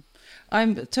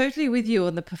 I'm totally with you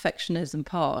on the perfectionism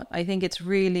part. I think it's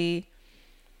really,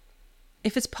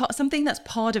 if it's something that's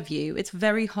part of you, it's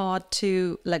very hard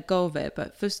to let go of it.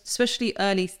 But for especially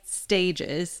early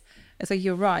stages, it's like,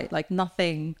 you're right, like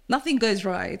nothing goes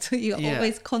right. You're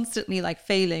always constantly like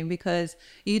failing because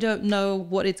you don't know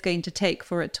what it's going to take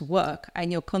for it to work,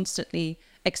 and you're constantly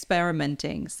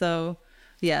experimenting. So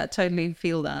yeah, totally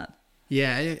feel that.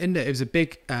 Yeah, and it was a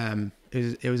big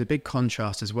it was a big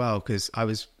contrast as well, because I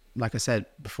was, like I said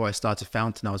before I started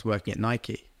Fountain, I was working at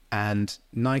Nike, and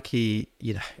Nike,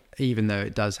 even though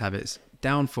it does have its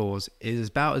downfalls, is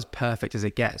about as perfect as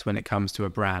it gets when it comes to a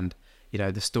brand.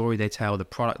 The story they tell, the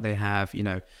product they have,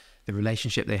 the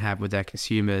relationship they have with their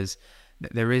consumers,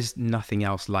 there is nothing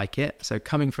else like it. So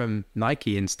coming from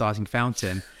Nike and starting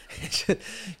Fountain,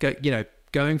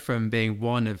 going from being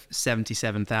one of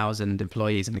 77,000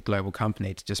 employees in a global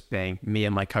company to just being me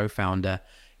and my co-founder,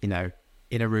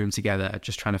 in a room together,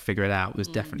 just trying to figure it out was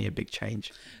definitely a big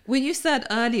change. When you said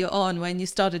earlier on, when you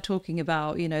started talking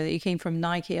about, that you came from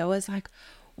Nike, I was like,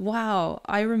 wow,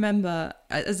 I remember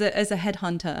as a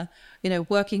headhunter,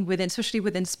 working within, especially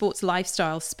within sports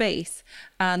lifestyle space,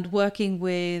 and working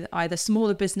with either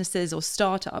smaller businesses or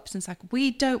startups. And it's like,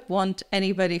 we don't want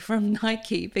anybody from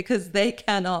Nike because they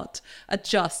cannot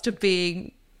adjust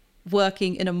to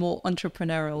working in a more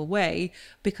entrepreneurial way,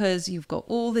 because you've got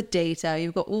all the data,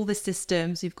 you've got all the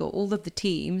systems, you've got all of the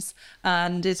teams,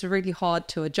 and it's really hard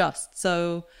to adjust.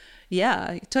 So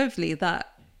yeah, totally,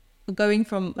 that going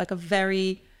from like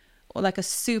a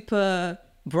super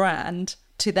brand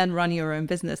to then run your own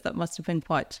business, that must have been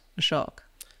quite a shock.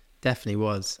 Definitely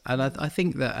was. And I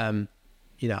think that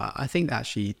I think that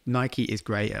actually Nike is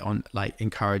great on like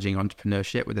encouraging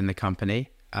entrepreneurship within the company.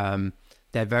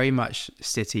 They're very much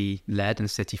city led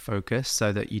and city focused,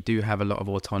 so that you do have a lot of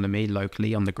autonomy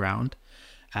locally on the ground.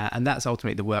 And that's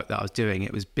ultimately the work that I was doing.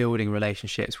 It was building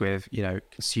relationships with,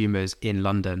 consumers in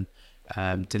London,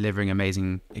 delivering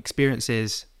amazing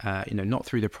experiences, not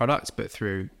through the products, but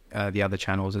through the other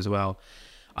channels as well.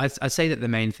 I'd say that the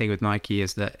main thing with Nike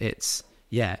is that it's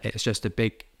just a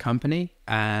big company,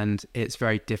 and it's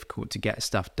very difficult to get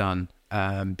stuff done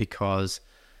because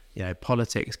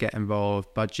politics get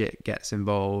involved, budget gets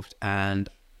involved, and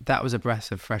that was a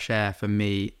breath of fresh air for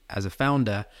me as a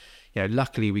founder.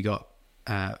 Luckily we got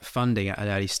funding at an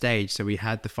early stage, so we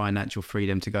had the financial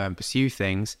freedom to go and pursue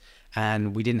things,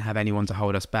 and we didn't have anyone to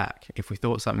hold us back. If we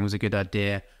thought something was a good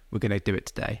idea, we're going to do it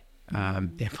today.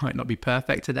 It might not be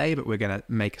perfect today, but we're going to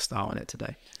make a start on it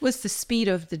today. What's the speed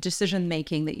of the decision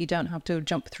making, that you don't have to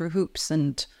jump through hoops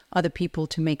and other people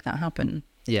to make that happen?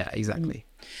 Yeah, exactly.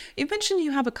 You mentioned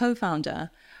you have a co-founder.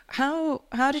 How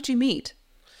did you meet?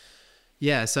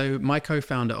 Yeah, so my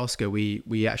co-founder, Oscar,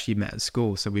 we actually met at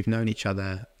school. So we've known each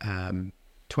other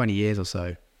 20 years or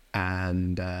so.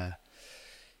 And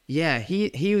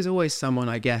he was always someone,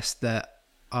 I guess, that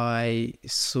I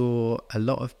saw a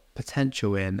lot of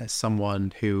potential in as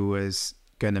someone who was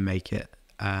going to make it.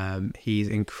 He's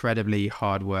incredibly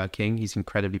hardworking. He's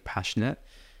incredibly passionate.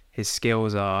 His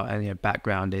skills are, and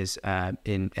background is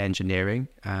in engineering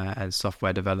and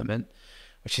software development,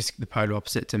 which is the polar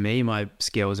opposite to me. My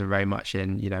skills are very much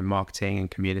in, marketing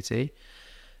and community.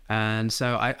 And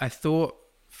so I thought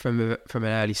from an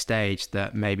early stage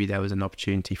that maybe there was an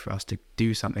opportunity for us to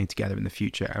do something together in the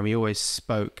future. And we always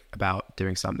spoke about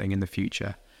doing something in the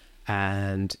future.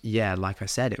 And yeah, like I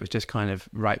said, it was just kind of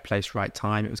right place, right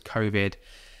time. It was COVID.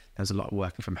 There was a lot of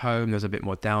working from home. There was a bit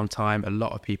more downtime. A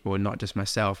lot of people, and not just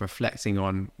myself, reflecting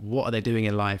on what are they doing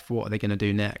in life? What are they going to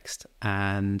do next?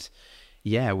 And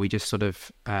yeah, we just sort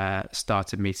of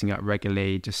started meeting up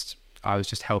regularly. I was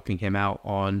just helping him out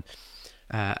on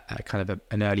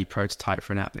an early prototype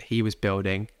for an app that he was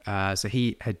building. So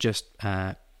he had just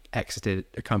exited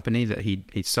a company that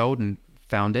he'd sold and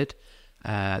founded.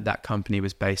 That company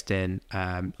was based in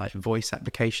voice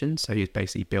applications. So he was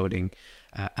basically building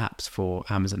apps for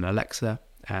Amazon Alexa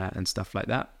and stuff like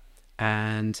that.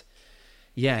 And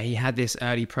yeah, he had this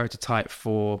early prototype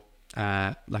for,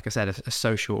 like I said, a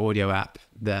social audio app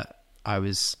that I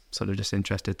was sort of just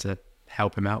interested to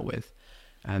help him out with.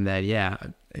 And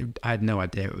then, I had no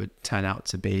idea it would turn out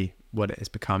to be what it has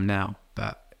become now.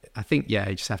 But I think, you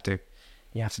have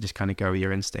to just kind of go with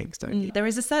your instincts, don't you? There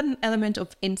is a certain element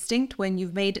of instinct when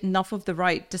you've made enough of the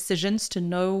right decisions to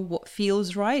know what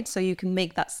feels right, so you can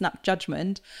make that snap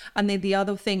judgment. And then the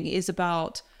other thing is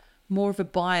about more of a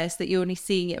bias, that you're only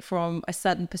seeing it from a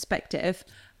certain perspective.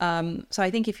 So I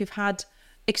think if you've had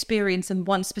experience in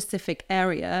one specific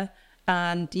area,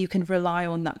 and you can rely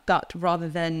on that gut rather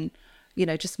than,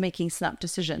 just making snap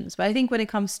decisions. But I think when it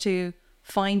comes to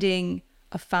finding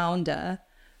a founder,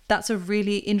 that's a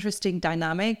really interesting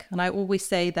dynamic. And I always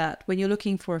say that when you're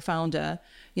looking for a founder,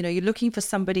 you're looking for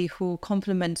somebody who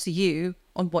complements you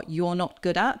on what you're not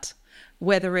good at,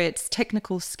 whether it's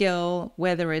technical skill,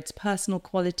 whether it's personal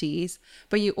qualities,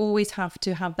 but you always have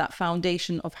to have that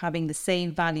foundation of having the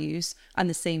same values and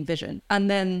the same vision. And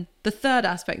then the third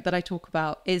aspect that I talk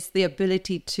about is the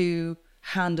ability to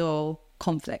handle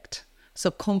conflict. So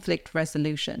conflict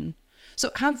resolution.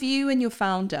 So have you and your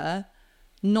founder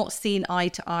not seen eye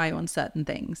to eye on certain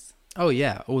things? Oh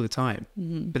yeah, all the time.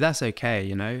 Mm-hmm. But that's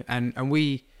okay, and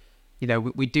we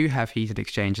do have heated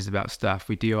exchanges about stuff.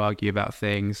 We do argue about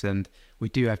things, and we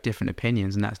do have different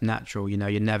opinions, and that's natural.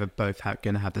 You're never both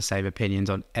going to have the same opinions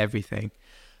on everything.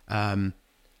 I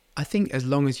think as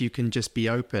long as you can just be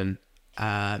open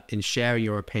in sharing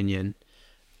your opinion,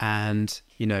 and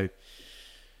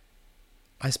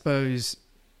I suppose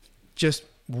just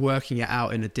working it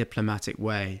out in a diplomatic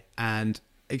way and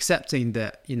accepting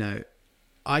that,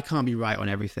 I can't be right on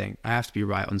everything. I have to be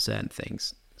right on certain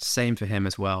things. Same for him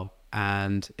as well.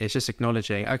 And it's just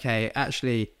acknowledging, okay,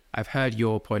 actually, I've heard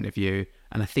your point of view,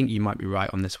 and I think you might be right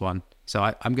on this one. So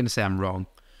I'm going to say I'm wrong.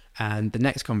 And the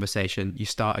next conversation, you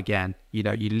start again. You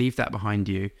know, you leave that behind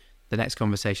you. The next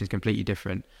conversation is completely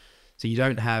different. So you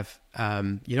don't have,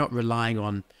 you're not relying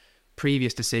on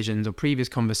previous decisions or previous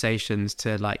conversations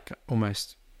to like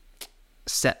almost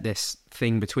set this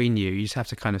thing between you. You just have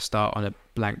to kind of start on a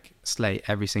blank slate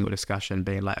every single discussion,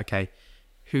 being like, okay,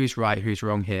 who's right, who's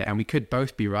wrong here? And we could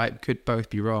both be right, we could both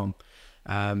be wrong.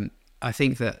 I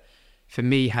think that for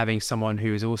me, having someone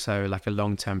who is also like a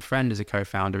long-term friend as a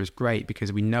co-founder is great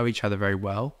because we know each other very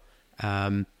well.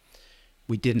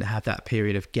 We didn't have that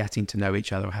period of getting to know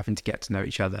each other or having to get to know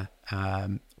each other,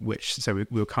 so we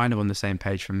were kind of on the same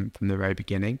page from the very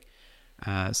beginning.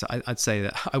 So I'd say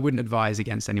that I wouldn't advise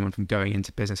against anyone from going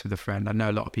into business with a friend. I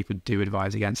know a lot of people do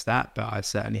advise against that, but I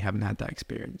certainly haven't had that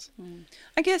experience.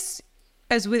 I guess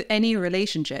as with any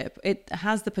relationship, it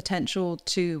has the potential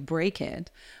to break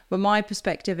it. But my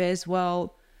perspective is,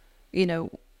 well, you know,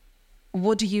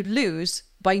 what do you lose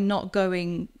by not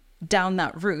going down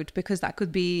that route? Because that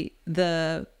could be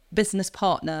the business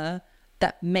partner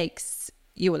that makes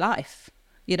your life.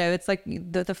 You know, it's like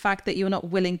the fact that you're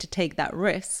not willing to take that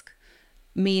risk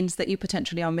means that you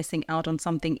potentially are missing out on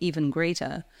something even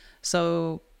greater.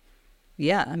 So,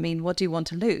 yeah, I mean, what do you want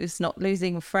to lose? Not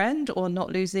losing a friend or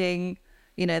not losing,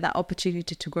 you know, that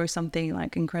opportunity to grow something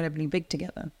like incredibly big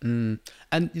together. And,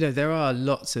 you know, there are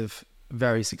lots of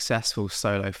very successful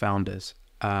solo founders.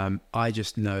 I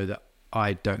just know that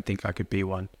I don't think I could be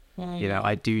one. You know,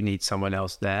 I do need someone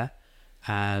else there.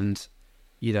 And,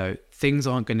 you know, things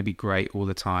aren't going to be great all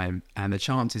the time. And the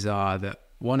chances are that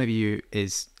one of you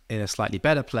is in a slightly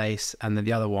better place and then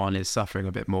the other one is suffering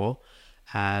a bit more.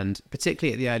 And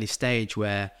particularly at the early stage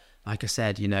where, like I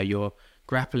said, you know, you're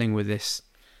grappling with this,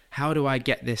 how do I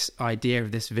get this idea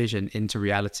of this vision into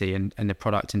reality and the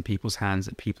product in people's hands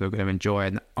that people are going to enjoy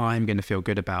and that I'm going to feel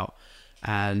good about?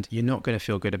 And you're not going to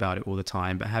feel good about it all the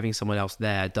time, but having someone else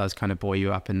there does kind of buoy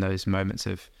you up in those moments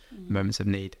of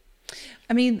need.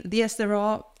 I mean, yes, there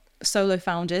are solo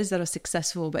founders that are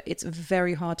successful, but it's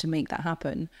very hard to make that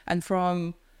happen. And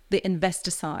from the investor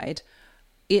side,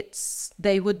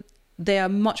 they are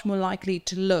much more likely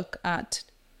to look at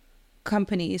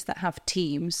companies that have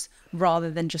teams rather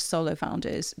than just solo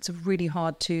founders. It's really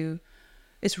hard to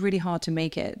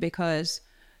make it because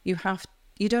you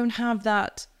don't have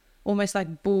that almost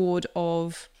like board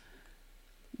of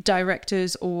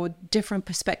directors or different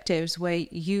perspectives where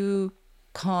you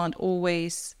can't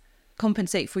always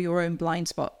compensate for your own blind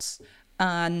spots.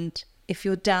 And if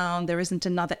you're down, there isn't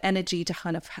another energy to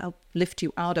kind of help lift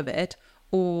you out of it,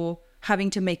 or having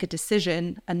to make a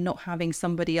decision and not having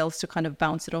somebody else to kind of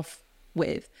bounce it off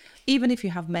with. Even if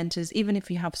you have mentors, even if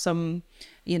you have some,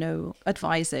 you know,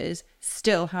 advisors,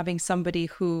 still having somebody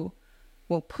who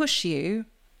will push you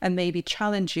and maybe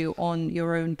challenge you on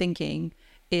your own thinking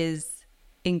is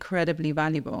incredibly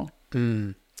valuable.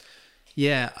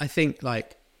 Yeah, I think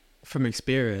like from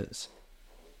experience,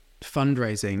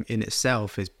 fundraising in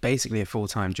itself is basically a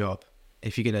full-time job.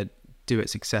 If you're going to do it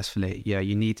successfully,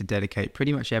 you need to dedicate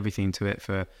pretty much everything to it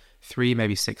for 3,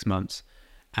 maybe 6 months.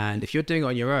 And if you're doing it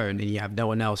on your own and you have no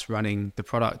one else running the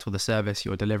product or the service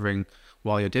you're delivering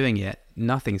while you're doing it,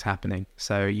 nothing's happening.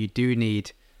 So you do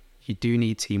need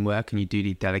teamwork and you do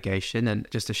need delegation and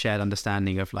just a shared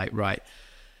understanding of like, right,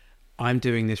 I'm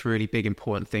doing this really big,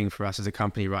 important thing for us as a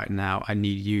company right now. I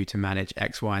need you to manage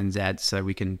X, Y, and Z so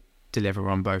we can deliver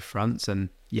on both fronts. And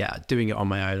yeah, doing it on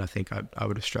my own, I think I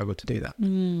would have struggled to do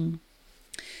that.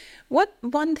 What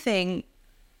one thing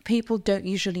people don't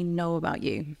usually know about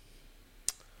you?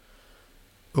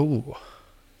 Oh,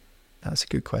 that's a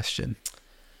good question.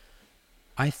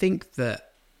 I think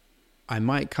that I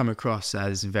might come across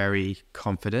as very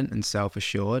confident and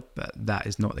self-assured, but that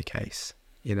is not the case.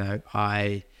 You know,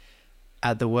 I,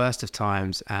 at the worst of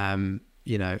times, am,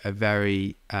 you know, a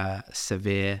very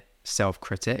severe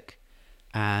self-critic,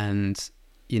 and,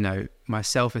 you know, my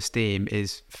self-esteem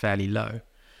is fairly low.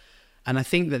 And I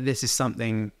think that this is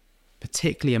something,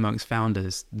 particularly amongst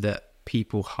founders, that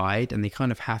people hide and they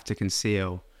kind of have to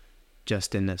conceal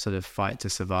just in the sort of fight to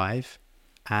survive.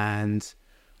 And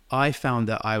I found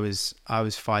that I was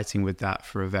fighting with that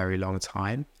for a very long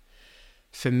time.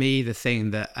 For me, the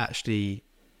thing that actually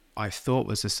I thought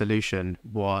was a solution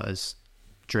was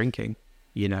drinking.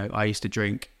 You know, I used to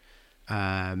drink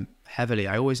heavily.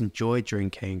 I always enjoyed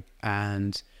drinking,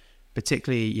 and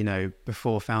particularly, you know,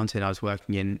 before Fountain, I was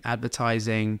working in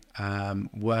advertising,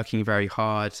 working very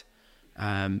hard,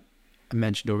 I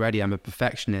mentioned already, I'm a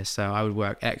perfectionist, so I would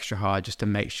work extra hard just to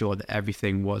make sure that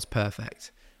everything was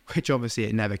perfect, which obviously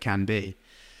it never can be.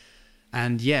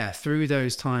 And yeah, through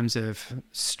those times of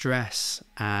stress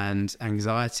and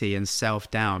anxiety and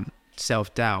self-doubt,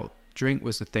 drink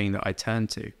was the thing that I turned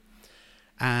to.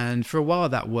 And for a while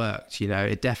that worked,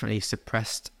 it definitely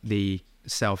suppressed the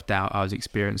self-doubt I was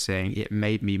experiencing. It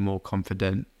made me more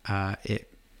confident.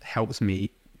 It helped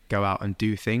me go out and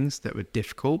do things that were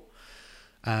difficult.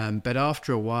 But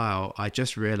after a while, I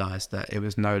just realized that it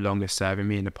was no longer serving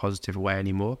me in a positive way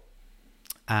anymore.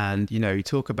 And, you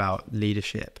talk about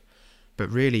leadership, but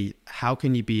really, how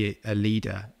can you be a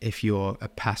leader if you're a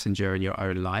passenger in your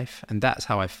own life? And that's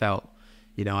how I felt.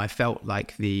 I felt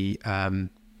like it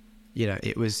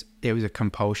was a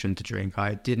compulsion to drink.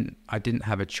 I didn't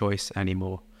have a choice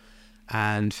anymore.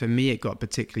 And for me, it got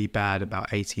particularly bad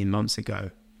about 18 months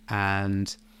ago.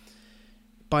 And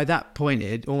by that point,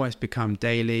 it had almost become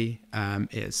daily.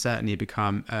 It had certainly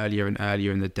become earlier and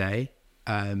earlier in the day.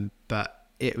 But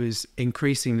it was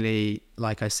increasingly,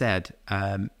 like I said,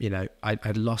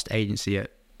 I'd lost agency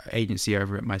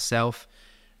over it myself.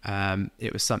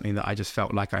 It was something that I just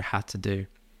felt like I had to do.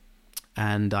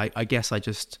 And I guess I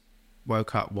just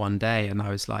woke up one day and I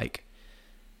was like,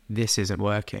 this isn't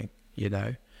working,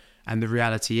 And the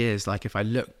reality is, like, if I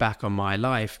look back on my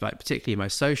life, like particularly my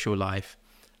social life,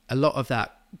 a lot of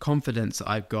that confidence that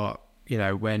I've got,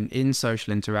 when in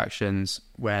social interactions,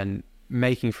 when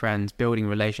making friends, building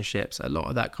relationships, a lot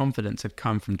of that confidence had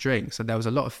come from drink. So there was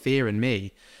a lot of fear in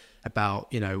me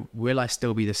about, will I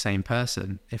still be the same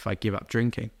person if I give up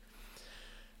drinking?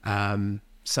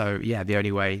 So yeah, the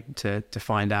only way to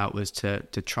find out was to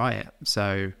try it.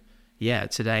 So yeah,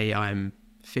 today I'm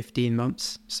 15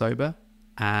 months sober,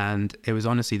 and it was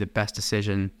honestly the best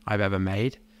decision I've ever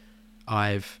made.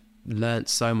 I've learned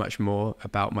so much more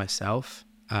about myself.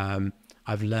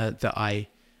 I've learned that I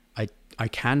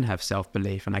can have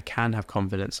self-belief, and I can have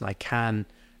confidence, and I can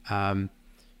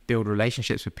build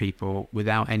relationships with people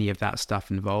without any of that stuff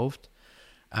involved.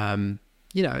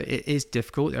 It is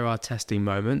difficult. There are testing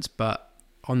moments, but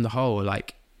on the whole,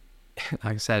 like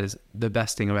I said, is the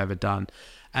best thing I've ever done.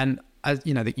 And as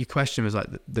your question was like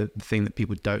the thing that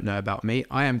people don't know about me.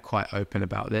 I am quite open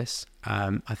about this.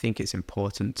 I think it's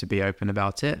important to be open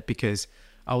about it, because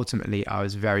ultimately I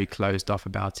was very closed off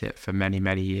about it for many,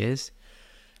 many years.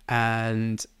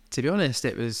 And to be honest,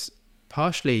 it was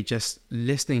partially just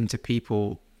listening to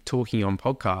people talking on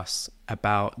podcasts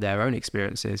about their own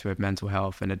experiences with mental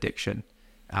health and addiction,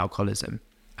 alcoholism.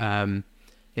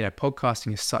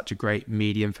 Podcasting is such a great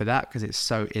medium for that, because it's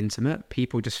so intimate.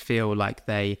 People just feel like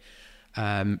they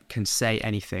can say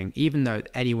anything, even though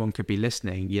anyone could be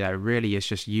listening. Really it's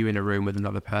just you in a room with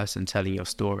another person telling your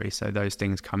story, so those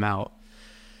things come out.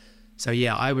 So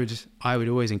yeah, I would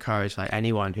always encourage like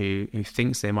anyone who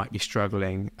thinks they might be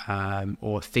struggling,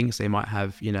 or thinks they might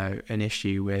have an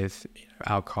issue with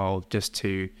alcohol, just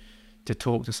to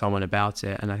talk to someone about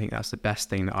it. And I think that's the best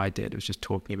thing that I did, was just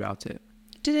talking about it.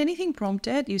 Did anything prompt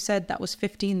it? You said that was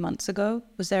 15 months ago.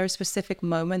 Was there a specific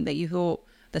moment that you thought,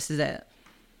 this is it?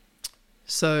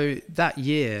 So that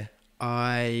year,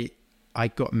 I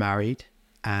got married,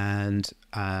 and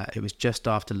it was just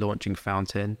after launching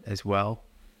Fountain as well.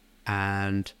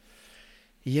 And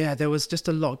yeah, there was just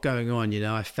a lot going on.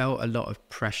 I felt a lot of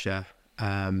pressure,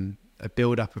 a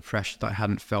build up of pressure that I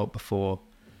hadn't felt before.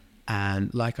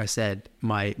 And like I said,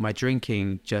 my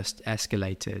drinking just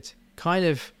escalated, kind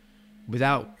of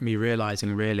without me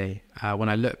realizing, really. When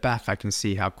I look back, I can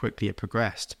see how quickly it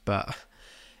progressed. But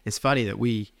it's funny that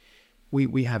we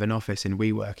have an office in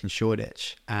WeWork in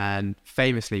Shoreditch, and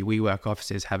famously WeWork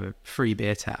offices have a free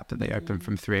beer tap that they open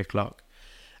from 3:00.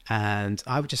 And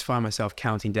I would just find myself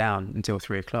counting down until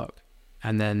 3:00.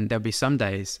 And then there'll be some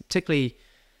days, particularly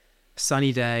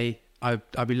sunny day,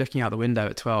 I'd be looking out the window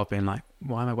at 12 being like,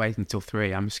 why am I waiting until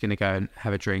 3? I'm just going to go and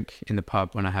have a drink in the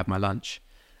pub when I have my lunch.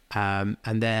 And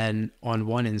then on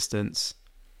one instance,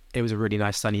 it was a really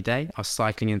nice sunny day. I was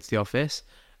cycling into the office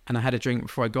and I had a drink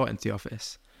before I got into the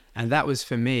office. And that was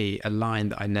for me a line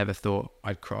that I never thought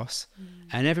I'd cross.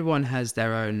 And everyone has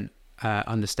their own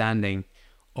understanding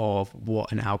of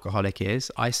what an alcoholic is.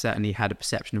 I certainly had a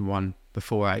perception of one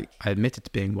before I admitted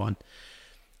to being one.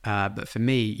 But for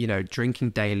me,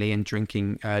 drinking daily and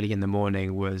drinking early in the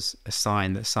morning was a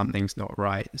sign that something's not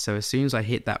right. So as soon as I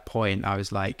hit that point, I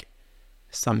was like,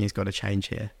 something's got to change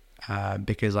here,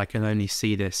 because I can only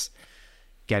see this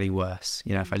getting worse.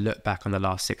 If I look back on the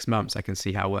last 6 months, I can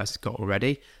see how worse it's got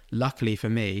already. Luckily for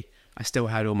me, I still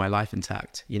had all my life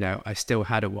intact. I still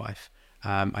had a wife.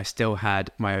 I still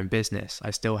had my own business. I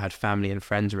still had family and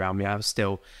friends around me. I was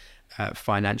still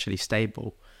financially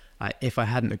stable. if I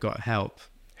hadn't have got help,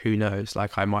 who knows,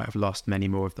 like I might have lost many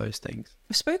more of those things.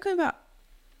 We've spoken about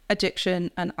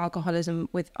addiction and alcoholism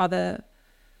with other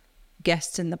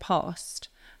guests in the past,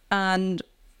 and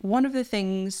one of the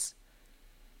things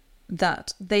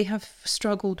that they have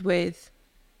struggled with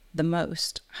the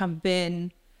most have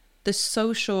been the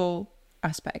social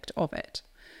aspect of it,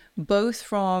 both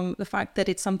from the fact that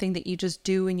it's something that you just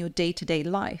do in your day-to-day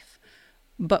life,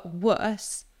 but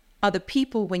worse, other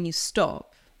people, when you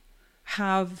stop,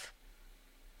 have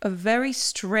a very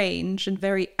strange and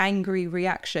very angry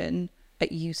reaction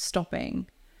at you stopping.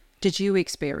 Did you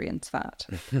experience that?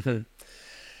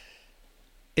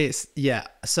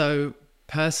 So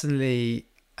personally,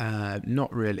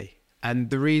 not really. And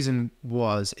the reason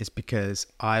is because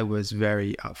I was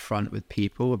very upfront with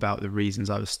people about the reasons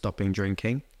I was stopping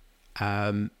drinking.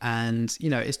 And, you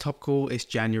know, it's topical. It's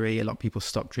January. A lot of people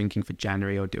stop drinking for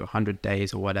January or do 100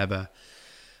 days or whatever.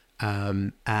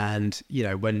 And, you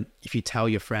know, if you tell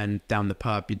your friend down the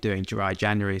pub you're doing dry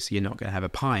January, so you're not going to have a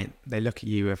pint, they look at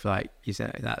you with like, you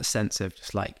know, that sense of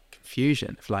just like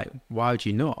confusion of like, why would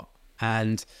you not?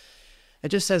 And it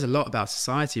just says a lot about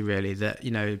society, really, that, you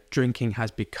know, drinking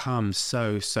has become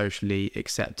so socially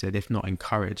accepted, if not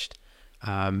encouraged.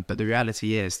 But the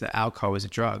reality is that alcohol is a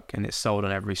drug and it's sold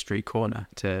on every street corner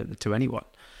to anyone.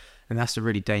 And that's a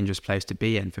really dangerous place to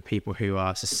be in for people who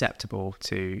are susceptible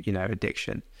to, you know,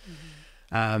 addiction.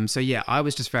 Mm-hmm. So yeah, I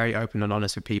was just very open and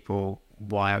honest with people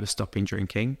why I was stopping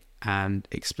drinking and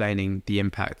explaining the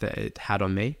impact that it had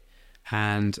on me.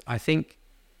 And I think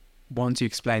once you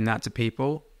explain that to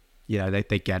people, you know,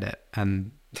 they get it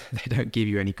and they don't give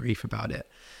you any grief about it.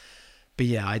 But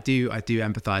yeah, I do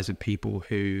empathize with people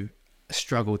who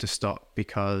struggle to stop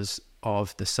because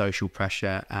of the social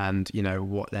pressure and, you know,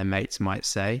 what their mates might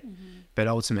say. Mm-hmm. But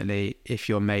ultimately, if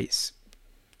your mates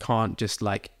can't just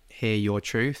like hear your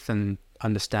truth and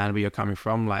understand where you're coming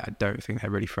from, like, I don't think they're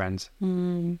really friends.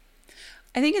 I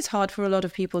think it's hard for a lot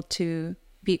of people to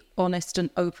be honest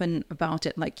and open about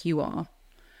it like you are,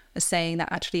 saying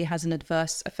that actually it has an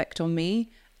adverse effect on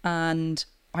me and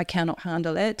I cannot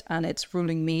handle it and it's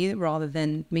ruling me rather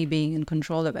than me being in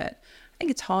control of it. I think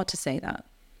it's hard to say that.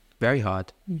 Very hard.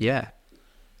 Mm-hmm. Yeah.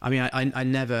 I mean, I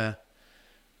never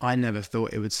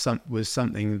thought it was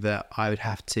something that I would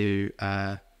have to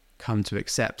come to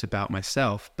accept about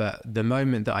myself. But the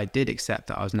moment that I did accept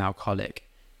that I was an alcoholic,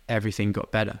 everything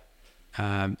got better.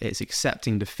 It's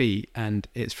accepting defeat, and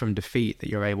it's from defeat that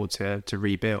you're able to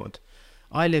rebuild.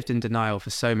 I lived in denial for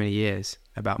so many years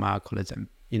about my alcoholism,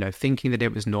 you know, thinking that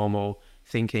it was normal,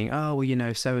 thinking, oh, well, you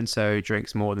know, so-and-so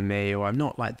drinks more than me, or I'm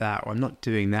not like that, or I'm not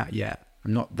doing that yet.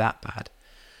 I'm not that bad.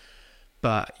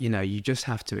 But, you know, you just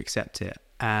have to accept it.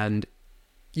 And,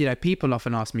 you know, people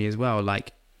often ask me as well,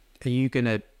 like, are you going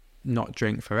to not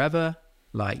drink forever?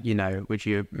 Like, you know, would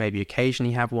you maybe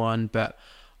occasionally have one? But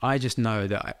I just know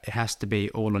that it has to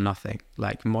be all or nothing.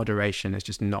 Like, moderation is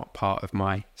just not part of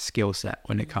my skill set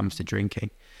when it comes to drinking.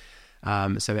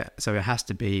 So it has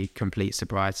to be complete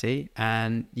sobriety.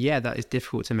 And yeah, that is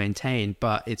difficult to maintain,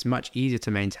 but it's much easier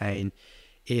to maintain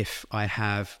if I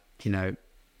have, you know,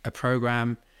 a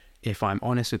program, if I'm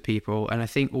honest with people. And I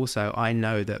think also I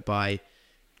know that by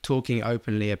talking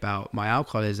openly about my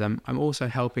alcoholism, I'm also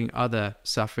helping other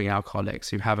suffering alcoholics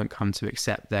who haven't come to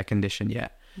accept their condition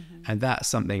yet. Mm-hmm. And that's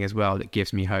something as well that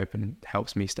gives me hope and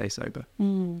helps me stay sober.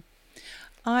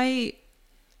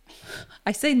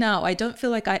 I say now, I don't feel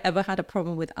like I ever had a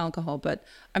problem with alcohol, but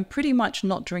I'm pretty much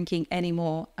not drinking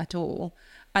anymore at all.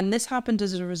 And this happened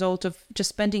as a result of just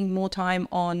spending more time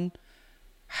on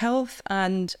health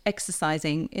and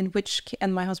exercising,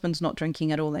 and my husband's not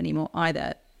drinking at all anymore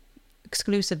either,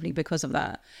 exclusively because of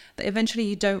that eventually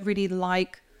you don't really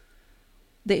like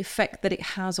the effect that it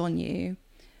has on you.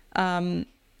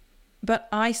 But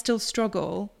I still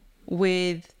struggle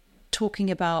with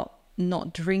talking about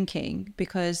not drinking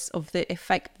because of the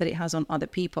effect that it has on other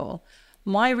people.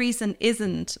 My reason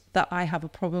isn't that I have a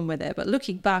problem with it, but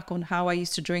looking back on how I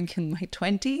used to drink in my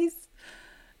 20s,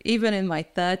 even in my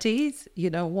 30s, you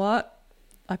know what?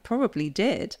 I probably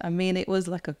did. I mean, it was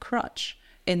like a crutch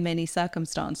in many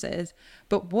circumstances.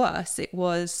 But worse, it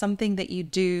was something that you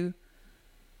do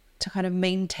to kind of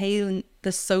maintain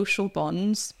the social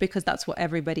bonds because that's what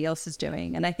everybody else is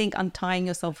doing. And I think untying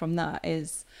yourself from that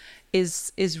is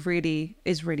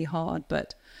really hard.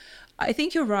 But I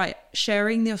think you're right.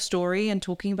 Sharing your story and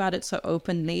talking about it so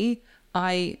openly,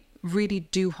 I really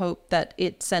do hope that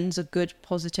it sends a good,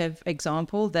 positive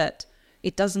example that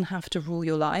it doesn't have to rule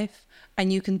your life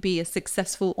and you can be a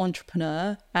successful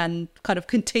entrepreneur and kind of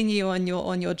continue on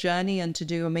your journey and to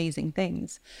do amazing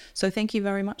things. So thank you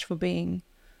very much for being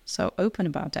so open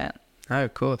about it. Oh,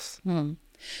 of course.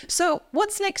 So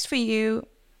what's next for you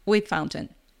with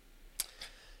Fountain?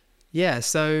 Yeah,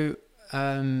 so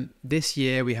this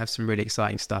year we have some really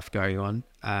exciting stuff going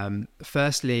on.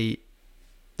 Firstly,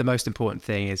 the most important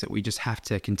thing is that we just have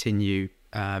to continue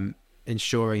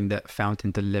ensuring that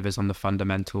Fountain delivers on the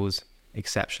fundamentals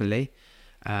exceptionally.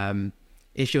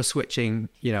 If you're switching,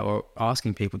 or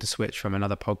asking people to switch from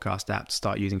another podcast app to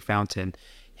start using Fountain,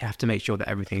 you have to make sure that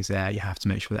everything's there. You have to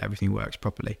make sure that everything works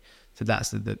properly. So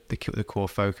that's the core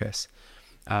focus.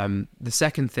 The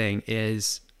second thing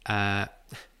is, I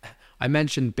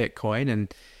mentioned Bitcoin,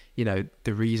 and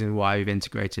the reason why we've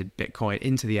integrated Bitcoin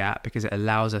into the app, because it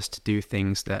allows us to do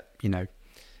things that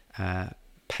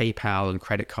PayPal and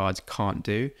credit cards can't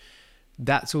do.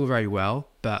 That's all very well,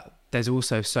 but there's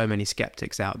also so many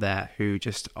skeptics out there who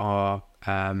just are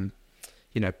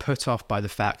put off by the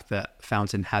fact that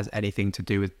Fountain has anything to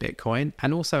do with Bitcoin,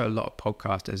 and also a lot of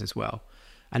podcasters as well.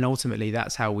 And ultimately,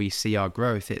 that's how we see our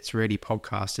growth. It's really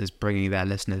podcasters bringing their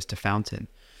listeners to Fountain.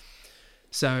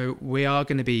 So we are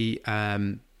going to be,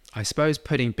 I suppose,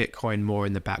 putting Bitcoin more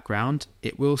in the background.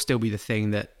 It will still be the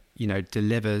thing that,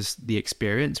 delivers the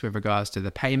experience with regards to the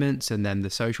payments and then the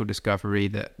social discovery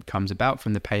that comes about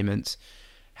from the payments.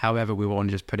 However, we want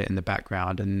to just put it in the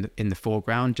background, and in the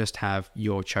foreground, just have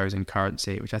your chosen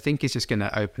currency, which I think is just going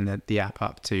to open the app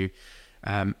up to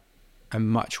a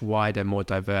much wider, more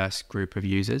diverse group of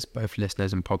users, both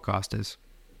listeners and podcasters.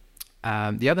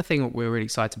 The other thing we're really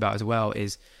excited about as well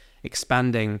is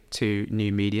expanding to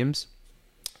new mediums.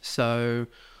 So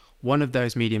one of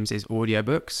those mediums is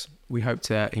audiobooks. We hope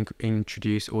to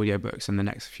introduce audiobooks in the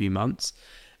next few months,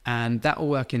 and that will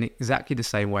work in exactly the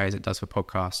same way as it does for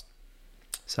podcasts.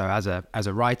 So as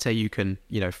a writer, you can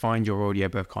find your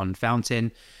audiobook on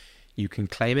Fountain. You can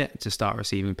claim it to start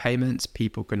receiving payments.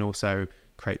 People can also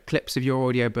create clips of your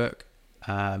audiobook,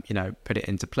 put it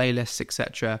into playlists,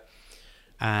 etc.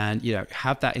 And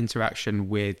have that interaction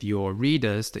with your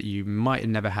readers that you might have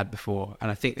never had before. And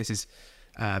I think this is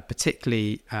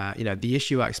particularly the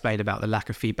issue I explained about the lack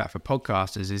of feedback for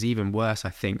podcasters is even worse,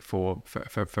 I think, for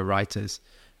writers,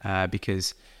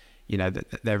 because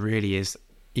there really is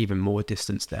even more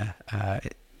distance there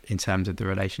in terms of the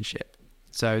relationship.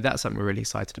 So that's something we're really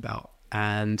excited about.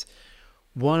 And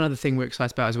one other thing we're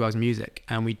excited about as well is music.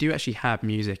 And we do actually have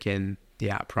music in the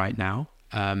app right now.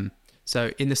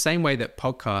 So in the same way that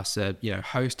podcasts are,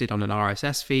 hosted on an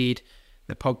RSS feed,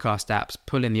 the podcast apps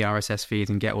pull in the RSS feeds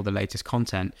and get all the latest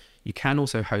content, you can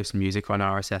also host music on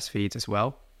RSS feeds as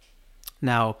well.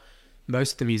 Now,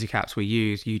 most of the music apps we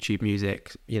use, YouTube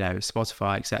Music,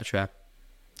 Spotify, etc.,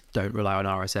 don't rely on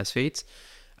RSS feeds.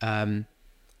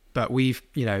 But we've,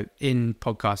 in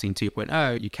Podcasting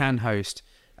 2.0, you can host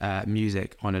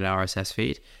music on an RSS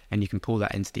feed, and you can pull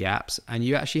that into the apps. And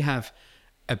you actually have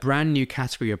a brand new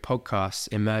category of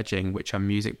podcasts emerging, which are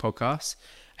music podcasts.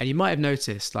 And you might have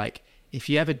noticed, if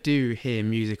you ever do hear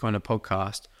music on a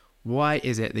podcast, why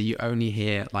is it that you only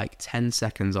hear 10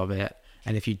 seconds of it?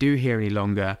 And if you do hear any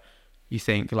longer, you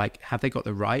think have they got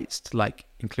the rights to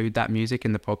include that music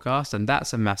in the podcast? And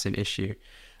that's a massive issue.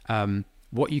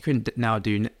 What you can now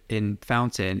do in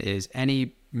Fountain is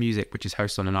any music which is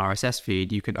hosted on an RSS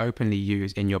feed, you can openly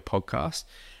use in your podcast,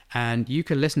 and you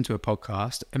can listen to a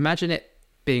podcast. Imagine it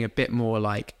being a bit more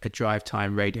like a drive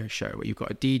time radio show where you've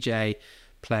got a DJ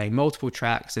playing multiple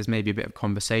tracks. There's maybe a bit of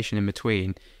conversation in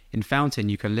between. In Fountain,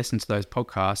 you can listen to those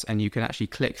podcasts and you can actually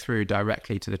click through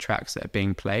directly to the tracks that are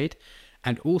being played.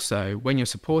 And also, when you're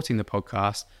supporting the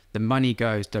podcast, the money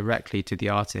goes directly to the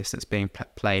artist that's being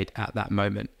played at that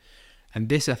moment. And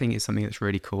this, I think, is something that's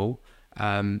really cool.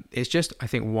 It's just, I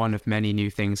think, one of many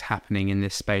new things happening in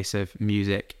this space of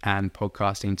music and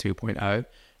podcasting 2.0.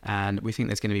 And we think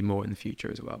there's going to be more in the future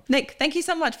as well. Nick, thank you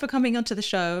so much for coming onto the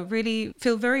show. Really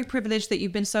feel very privileged that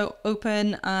you've been so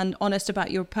open and honest about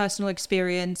your personal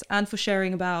experience and for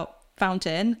sharing about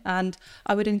Fountain. And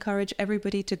I would encourage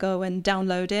everybody to go and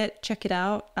download it, check it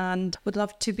out, and would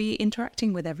love to be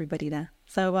interacting with everybody there.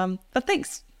 So, but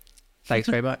thanks. Thanks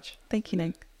very much. Thank you,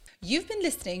 Nick. You've been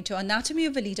listening to Anatomy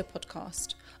of a Leader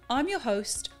podcast. I'm your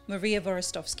host, Maria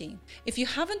Vorostovsky. If you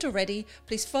haven't already,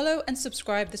 please follow and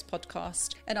subscribe this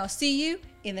podcast, and I'll see you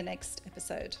in the next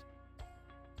episode.